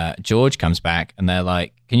 George comes back and they're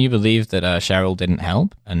like, can you believe that Cheryl didn't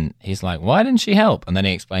help? And he's like, why didn't she help? And then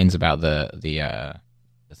he explains about the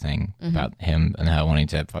thing about him and her wanting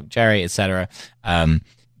to fuck Jerry, etc.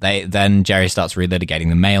 Then Jerry starts relitigating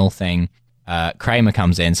the Mail thing. Kramer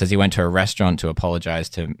comes in, says he went to a restaurant to apologize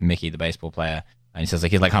to Mickey, the baseball player, and he says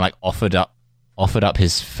like he's like kind of like offered up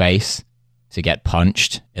his face to get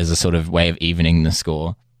punched as a sort of way of evening the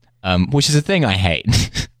score, which is a thing I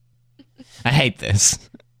hate. I hate this.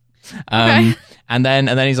 Okay. And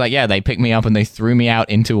then he's like, yeah, they picked me up and they threw me out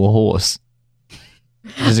into a horse.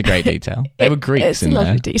 Which is a great detail. They were Greeks in there. It's a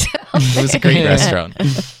lovely detail. It was a Greek restaurant.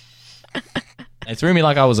 They threw me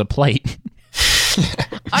like I was a plate.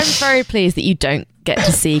 I'm very pleased that you don't get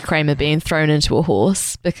to see Kramer being thrown into a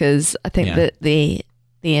horse because I think that the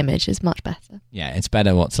image is much better. Yeah, it's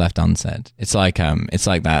better what's left unsaid. It's like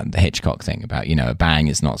the Hitchcock thing about, a bang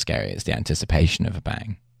is not scary, it's the anticipation of a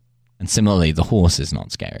bang. And similarly, the horse is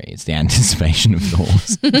not scary, it's the anticipation of the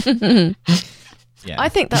horse. Yeah. I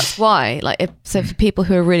think that's why, for people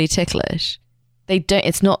who are really ticklish, they don't.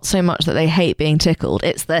 It's not so much that they hate being tickled.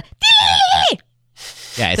 It's the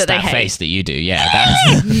Yeah, it's that they that hate. face that you do. Yeah,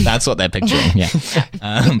 that's what they're picturing. Yeah.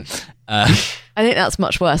 I think that's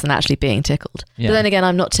much worse than actually being tickled. Yeah. But then again,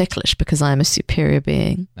 I'm not ticklish because I am a superior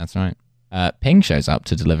being. That's right. Ping shows up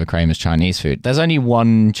to deliver Kramer's Chinese food. There's only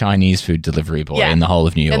one Chinese food delivery boy in the whole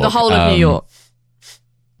of New York. In the whole of New York.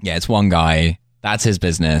 Yeah, it's one guy. That's his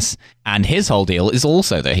business. And his whole deal is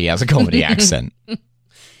also that he has a comedy accent.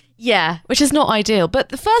 Yeah, which is not ideal. But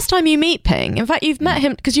the first time you meet Ping, in fact, you've met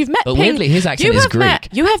him because you've met But Ping. weirdly, his accent you is have Greek.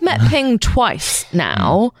 You have met Ping twice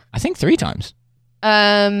now. I think 3 times.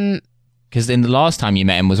 Um, Because in the last time you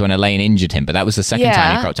met him was when Elaine injured him, but that was the second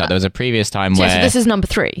time he cropped up. There was a previous time so where... this is number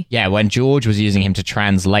 3. Yeah, when George was using him to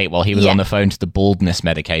translate while he was on the phone to the baldness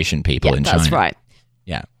medication people in China. That's right.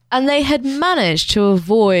 Yeah. And they had managed to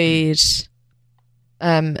avoid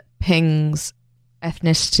Ping's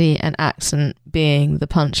ethnicity and accent being the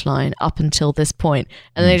punchline up until this point.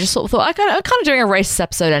 And they just sort of thought, I'm kind of doing a racist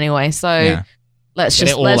episode anyway, so let's Get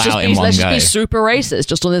just it all out in one let's just go. be super racist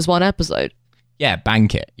just on this one episode. Yeah,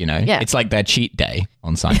 bank it, you know? Yeah. It's like their cheat day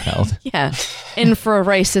on Seinfeld. Yeah. In for a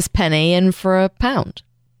racist penny, in for a pound,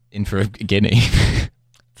 In for a guinea.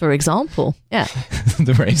 for example. Yeah.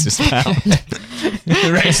 The racist pound.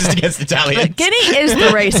 The racist against Italians. But guinea is the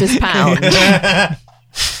racist pound.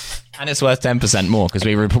 And it's worth 10% more because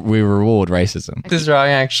we reward racism. This is wrong,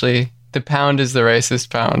 actually. The pound is the racist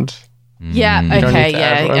pound. Yeah, don't okay, need to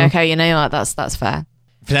add one. yeah, okay, you know what, that's fair.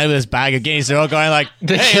 If they have this bag of guineas, they're all going like,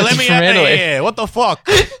 The hey, kids let me from out of Italy. here. What the fuck?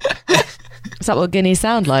 Is that what guineas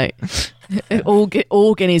sound like? all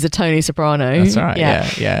guineas are Tony Soprano. That's right.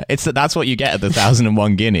 Yeah. That's what you get at the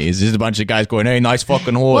 1001 Guineas. Just a bunch of guys going, "Hey, nice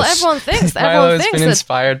fucking horse." Well, everyone thinks Milo has been that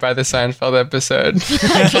inspired by the Seinfeld episode.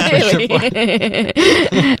 clearly.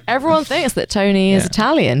 Everyone thinks that Tony is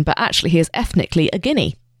Italian, but actually he is ethnically a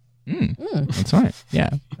guinea. That's right.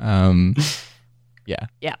 Yeah. Yeah.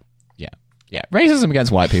 Yeah. Racism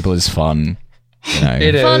against white people is fun. You know.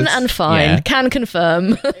 It is. Fun and fine. Yeah. Can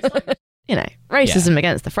confirm. You know, racism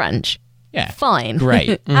against the French. Yeah. Fine.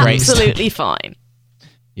 Great. Great stuff. Absolutely fine.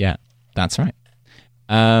 Yeah. That's right.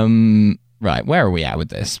 Right. Where are we at with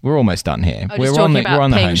this? We're almost done here. I was We're just on talking the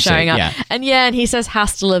about Ping home showing seat. up. Yeah. And he says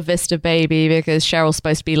hasta la vista baby because Cheryl's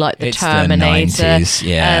supposed to be like the It's Terminator. the 90s.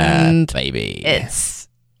 Yeah. And baby.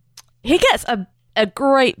 he gets a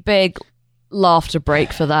great big laughter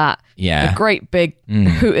break for that. Yeah. A great big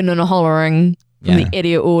hooting and hollering from the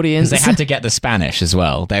idiot audience. Because they had to get the Spanish as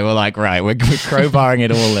well. They were like, right, we're crowbarring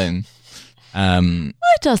it all in. Why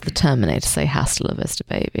does the Terminator say hasta la vista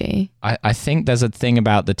baby? I think there's a thing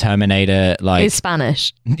about the Terminator, like... It's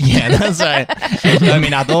Spanish. Yeah, that's right. El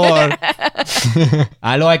Terminator.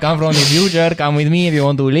 Hello, I come from the future. Come with me if you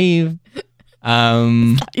want to leave.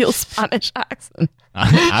 Your Spanish accent.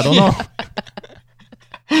 I don't know.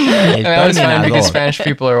 And that was fine because Spanish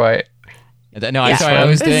people are white. No, I'm sorry, I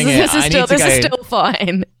was doing it. This is I need to this go. is still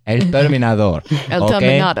fine. El Terminator. El Okay?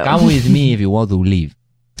 Terminator. Come with me if you want to leave.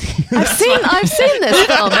 I've seen this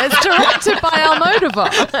film. It's directed by Almodovar.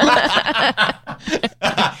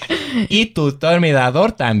 Y tu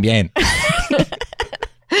Terminator también.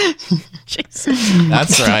 Jesus.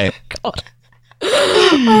 That's right. God.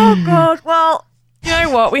 Oh God. Well, you know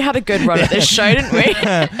what? We had a good run at this show, didn't we?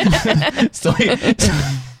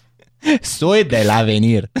 Soy del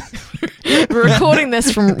avenir. We're recording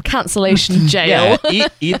this from cancellation jail. Yeah.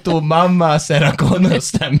 Y tu mamá será con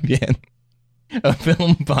nos también. A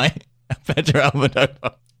film by Pedro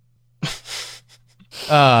Almodovar.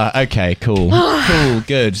 Okay, cool.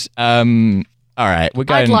 Good. All right, we're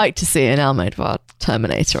going... I'd like to see an Almodovar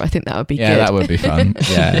Terminator. I think that would be good. Yeah, that would be fun.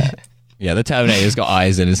 Yeah. Yeah, the Terminator's got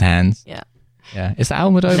eyes in his hands. Yeah. Yeah. Is that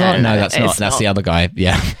Almodovar? No, that's not. it's That's not. the other guy.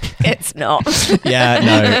 Yeah. It's not. Yeah,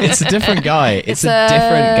 no. It's a different guy. It's a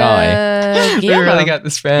different guy. We really got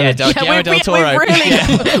the Spanish. Guillermo del Toro. We've really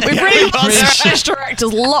got the Spanish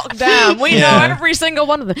directors locked down. We know every single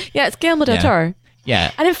one of them. Yeah, it's Guillermo del Toro.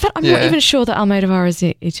 Yeah. And in fact, I'm not even sure that Almodovar is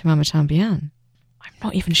Y tu mamá también. I'm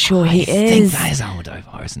not even sure he I think is. that is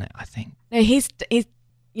Almodovar, isn't it? I think. No, he's. You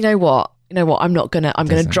know what? I'm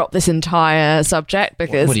gonna drop this entire subject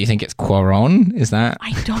because What do you think? It's Cuarón? Is that?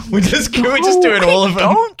 I don't. We're just doing all of them.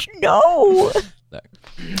 I don't know. Look.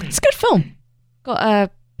 It's a good film.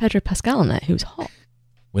 Got Pedro Pascal in it, who's hot.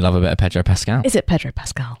 We love a bit of Pedro Pascal. Is it Pedro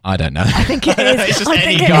Pascal? I don't know. I think it is. It's just I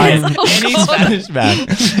any think it guy, is. Oh, any God. Spanish man.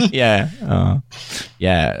 Yeah. Oh,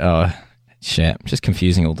 yeah. Oh, shit. I'm just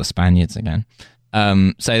confusing all the Spaniards again.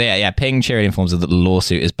 So yeah. Ping cheerily informs us that the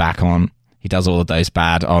lawsuit is back on. He does all of those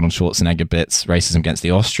bad Arnold Schwarzenegger bits, racism against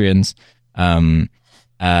the Austrians. Then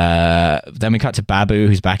we cut to Babu,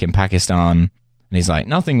 who's back in Pakistan. And he's like,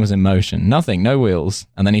 nothing was in motion. Nothing. No wheels.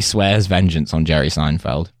 And then he swears vengeance on Jerry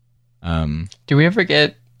Seinfeld. Do we ever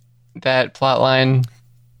get that plot line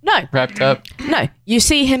No. wrapped up? No. You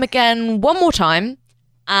see him again one more time,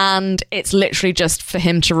 and it's literally just for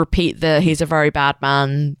him to repeat the "he's a very bad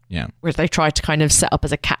man," which they try to kind of set up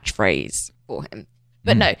as a catchphrase for him.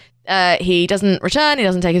 But no, he doesn't return. He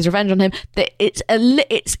doesn't take his revenge on him.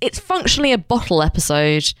 It's functionally a bottle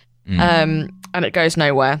episode, and it goes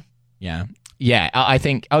nowhere. Yeah. Yeah, I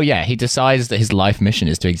think, he decides that his life mission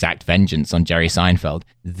is to exact vengeance on Jerry Seinfeld,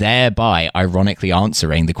 thereby ironically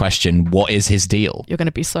answering the question, what is his deal? You're going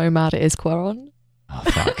to be so mad it is Cuarón. Oh,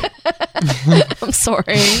 fuck. I'm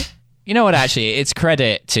sorry. You know what, actually, it's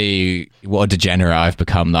credit to what a degenerate I've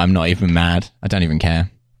become that I'm not even mad. I don't even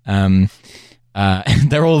care.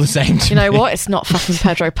 They're all the same to You know me. what? It's not fucking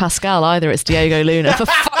Pedro Pascal either. It's Diego Luna, for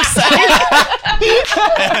fuck's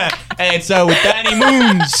sake. And so with Danny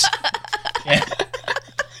Moons. Yeah.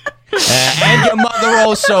 And your mother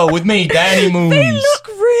also with me, Danny Moons. They look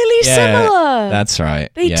really similar. That's right.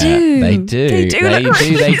 They yeah, do. They do. They do look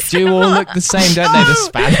really They similar. do all look the same, don't they? The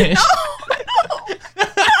Spanish.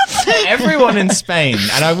 Everyone in Spain,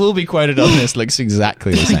 and I will be quoted on this, looks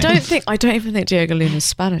exactly the same. I don't even think Diego Luna's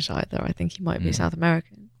Spanish either. I think he might be South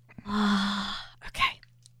American. Okay.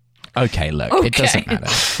 Okay, look, it doesn't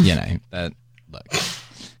matter. You know, look.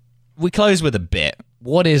 We close with a bit.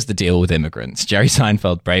 What is the deal with immigrants? Jerry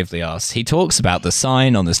Seinfeld bravely asks. He talks about the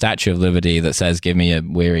sign on the Statue of Liberty that says, give me your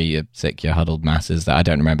weary, your sick, your huddled masses. That I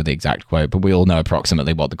don't remember the exact quote, but we all know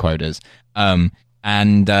approximately what the quote is.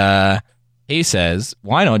 He says,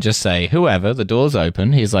 why not just say, whoever, the door's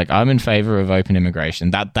open. He's like, I'm in favor of open immigration.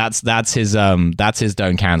 That's his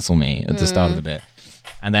don't cancel me at the start of the bit.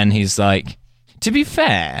 And then he's like, to be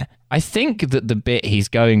fair, I think that the bit he's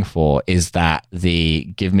going for is that the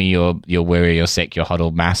give me your weary, your sick, your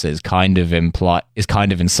huddled masses is kind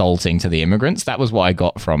of insulting to the immigrants. That was what I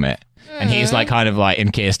got from it. And he's like kind of like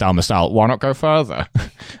in Keir Starmer style, why not go further?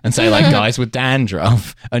 And say like guys with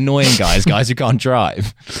dandruff, annoying guys who can't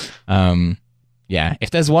drive. Yeah,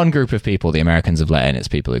 if there's one group of people the Americans have let in, it's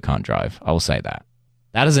people who can't drive. I will say that.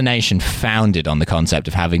 That is a nation founded on the concept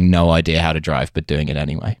of having no idea how to drive, but doing it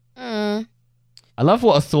anyway. I love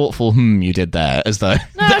what a thoughtful you did there, as though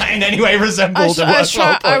that in any way resembled a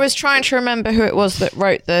worthwhile point. I was trying to remember who it was that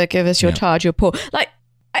wrote the "Give us your tired, your poor." Like,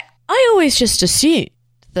 I always just assumed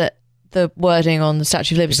that the wording on the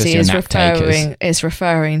Statue of Liberty is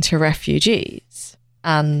referring to refugees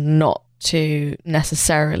and not to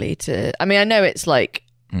necessarily to. I mean, I know it's like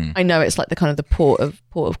the kind of the port of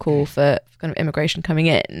call for kind of immigration coming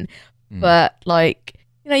in, but like,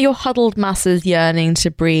 you know, your huddled masses yearning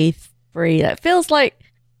to breathe free. It feels like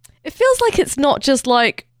it's not just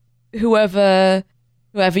like whoever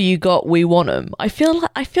you got, we want them. I feel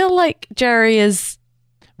like Jerry is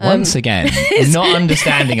once again not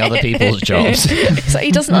understanding other people's jobs. So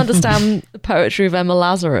he doesn't understand the poetry of Emma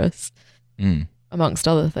Lazarus, amongst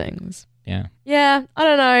other things. Yeah. I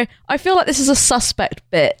don't know. I feel like this is a suspect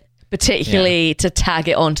bit, particularly to tag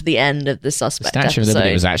it on to the end of the suspect. The Statue of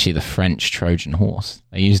Liberty was actually the French Trojan horse.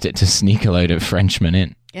 They used it to sneak a load of Frenchmen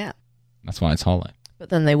in. Yeah. That's why it's hollow. But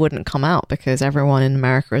then they wouldn't come out because everyone in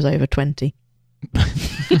America is over 20.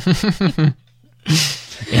 And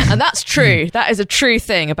that's true. That is a true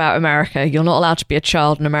thing about America. You're not allowed to be a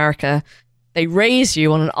child in America. They raise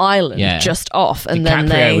you on an island just off, and then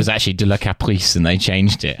DiCaprio was actually De La Caprice, and they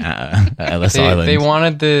changed it at Ellis Island. They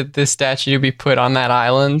wanted the statue to be put on that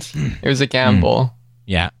island. It was a gamble.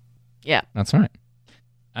 Yeah, that's right.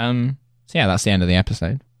 So yeah, that's the end of the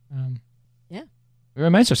episode. We were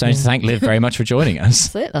most of to thank Liv very much for joining us.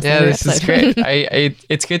 That's it. This is great.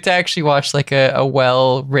 It's good to actually watch like a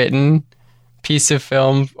well-written piece of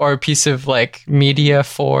film or a piece of like media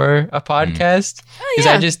for a podcast. Because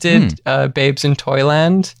I just did Babes in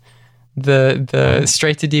Toyland, the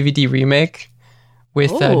straight to DVD remake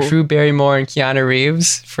with Drew Barrymore and Keanu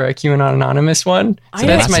Reeves for a QAnon Anonymous one. So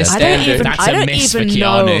that's my standard. That's a miss for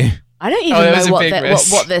Keanu. I don't even know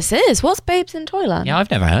what this is. What's Babes in Toyland? Yeah, I've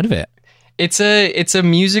never heard of it. It's a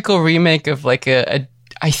musical remake of like I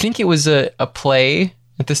think it was a play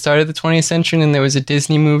at the start of the 20th century, and there was a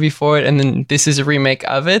Disney movie for it, and then this is a remake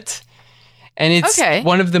of it. And it's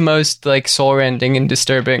one of the most like soul-rending and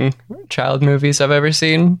disturbing child movies I've ever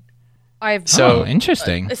seen.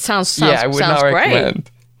 Interesting. It sounds I would not recommend.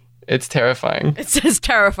 Great. It's terrifying. It's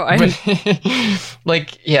terrifying.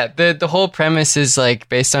 Like, the whole premise is like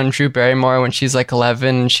based on Drew Barrymore when she's like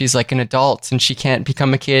 11, she's like an adult and she can't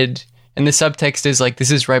become a kid. And the subtext is like,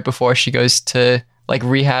 this is right before she goes to like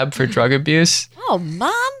rehab for drug abuse. Oh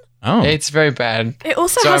man. Oh. It's very bad. It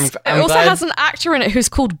also has an actor in it who's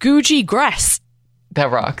called Guji Gress. That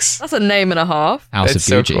rocks. That's a name and a half. House It's of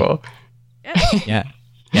so Gucci. cool. Yeah.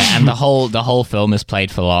 Yeah, and the whole film is played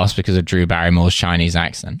for laughs because of Drew Barrymore's Chinese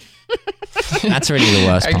accent. That's really the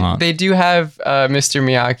worst part. They do have Mr.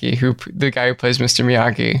 Miyagi, the guy who plays Mr.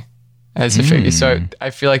 Miyagi, as a figure. So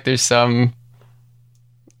I feel like there's some.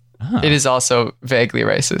 It is also vaguely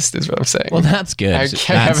racist, is what I'm saying. Well, that's good.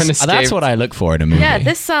 haven't escaped. That's what I look for in a movie. Yeah,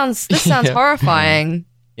 this sounds horrifying.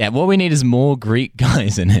 Yeah, what we need is more Greek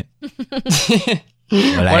guys in it.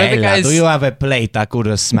 One of the guys, do you have a plate that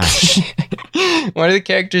could smash? one of the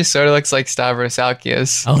characters sort of looks like Stavros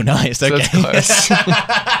Alkius. Oh, nice. So Okay. it's close.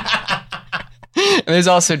 And there's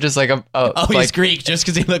also just like He's Greek just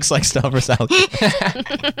because he looks like Stavros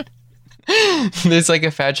Alkius. there's like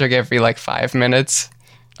a fat joke every like 5 minutes.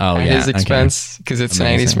 Oh, at yeah. his expense because it's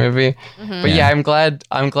Amazing. an 80s movie. But yeah, I'm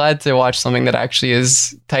glad to watch something that actually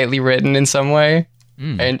is tightly written in some way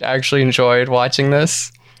and actually enjoyed watching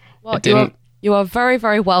this. Well, you are very,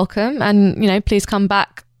 very welcome, and please come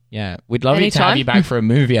back. Yeah, we'd love to have Anytime. you back for a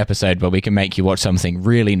movie episode where we can make you watch something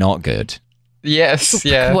really not good. Yes,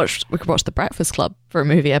 yeah. We could watch The Breakfast Club for a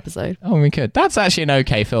movie episode. Oh, we could. That's actually an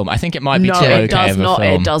okay film. I think it might be No, too okay it does of a not.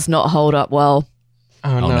 film. It does not hold up well.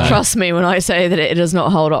 Oh no. no. Trust me when I say that it does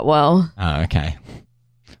not hold up well. Oh, okay.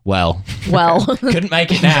 Well, Well, couldn't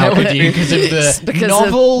make it now, could you? Because of the because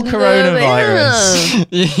novel of- coronavirus.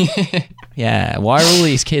 Yeah. Yeah, why are all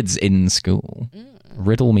these kids in school?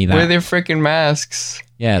 Riddle me that. Where are their freaking masks?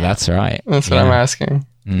 Yeah, that's right. That's what Yeah. I'm asking.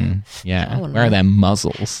 Yeah. I wanna Where are know. their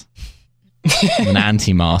muzzles? I'm an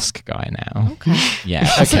anti-mask guy now. Okay. Yeah.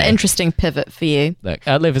 That's okay. an interesting pivot for you. Look,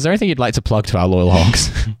 Liv, is there anything you'd like to plug to our loyal hogs?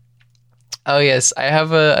 Oh yes, I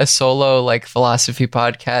have a solo like philosophy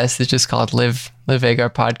podcast. It's just called Liv Agar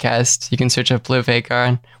Podcast. You can search up Liv Agar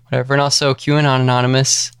and whatever, and also QAnon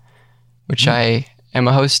Anonymous, which I am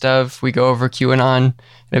a host of. We go over QAnon and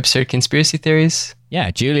absurd conspiracy theories. Yeah,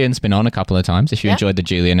 Julian's been on a couple of times. If you Yeah. enjoyed the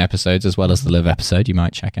Julian episodes as well as the Liv episode, you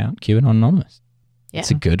might check out QAnon Anonymous. Yeah. It's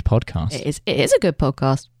a good podcast. It is a good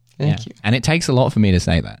podcast. Thank you. And it takes a lot for me to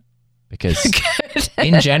say that because Good.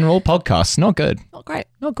 in general, podcasts, not good. Not great.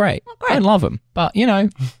 Not great. Not great. I don't love them. But,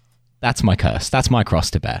 that's my curse. That's my cross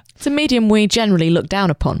to bear. It's a medium we generally look down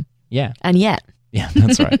upon, Yeah. and yet. Yeah,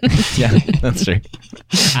 that's right. Yeah, that's true.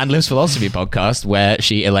 And Liv's Philosophy podcast, where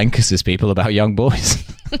she elencuses people about young boys.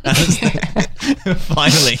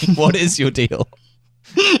 Finally, what is your deal?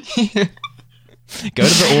 Go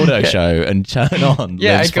to the auto show and turn on.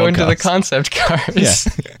 Yeah, Liv's I go into the podcast. concept cars.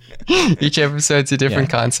 Yeah. Each episode's a different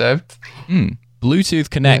concept. Bluetooth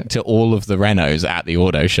connect to all of the Renos at the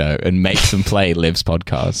auto show and make them play Liv's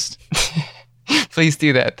podcast. Please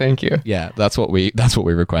do that. Thank you. Yeah, that's what we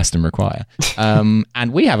request and require. And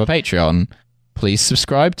we have a Patreon. Please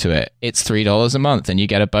subscribe to it. It's $3 a month and you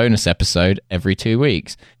get a bonus episode every 2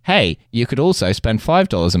 weeks. Hey, you could also spend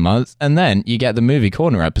 $5 a month and then you get the Movie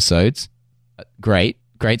Corner episodes. Great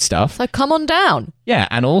stuff. So come on down. Yeah,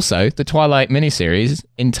 and also the Twilight miniseries,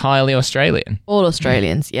 entirely Australian. All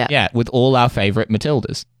Australians, yeah. Yeah, with all our favourite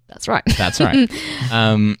Matildas. That's right. That's right.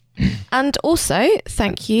 And also,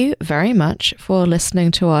 thank you very much for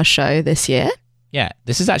listening to our show this year. Yeah,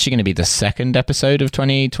 this is actually going to be the second episode of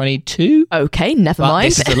 2022. Okay, never But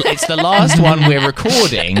mind. it's the last one we're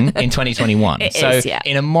recording in 2021. It so is, yeah.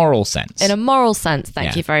 in a moral sense. In a moral sense,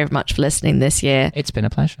 thank Yeah. you very much for listening this year. It's been a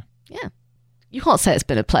pleasure. Yeah. You can't say it's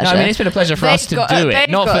been a pleasure. No, I mean, it's been a pleasure for us to do it, they've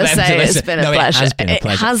not for got to them say to listen. It's been a No, pleasure. it has been a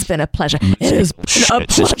pleasure. It has been a pleasure. It has been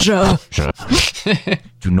a pleasure.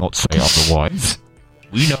 Do not say otherwise.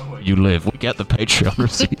 We know where you live. We get the Patreon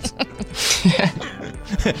receipts.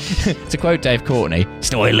 To quote Dave Courtney,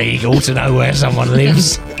 it's not illegal to know where someone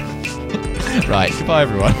lives. Right, goodbye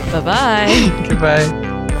everyone. Bye-bye. Goodbye.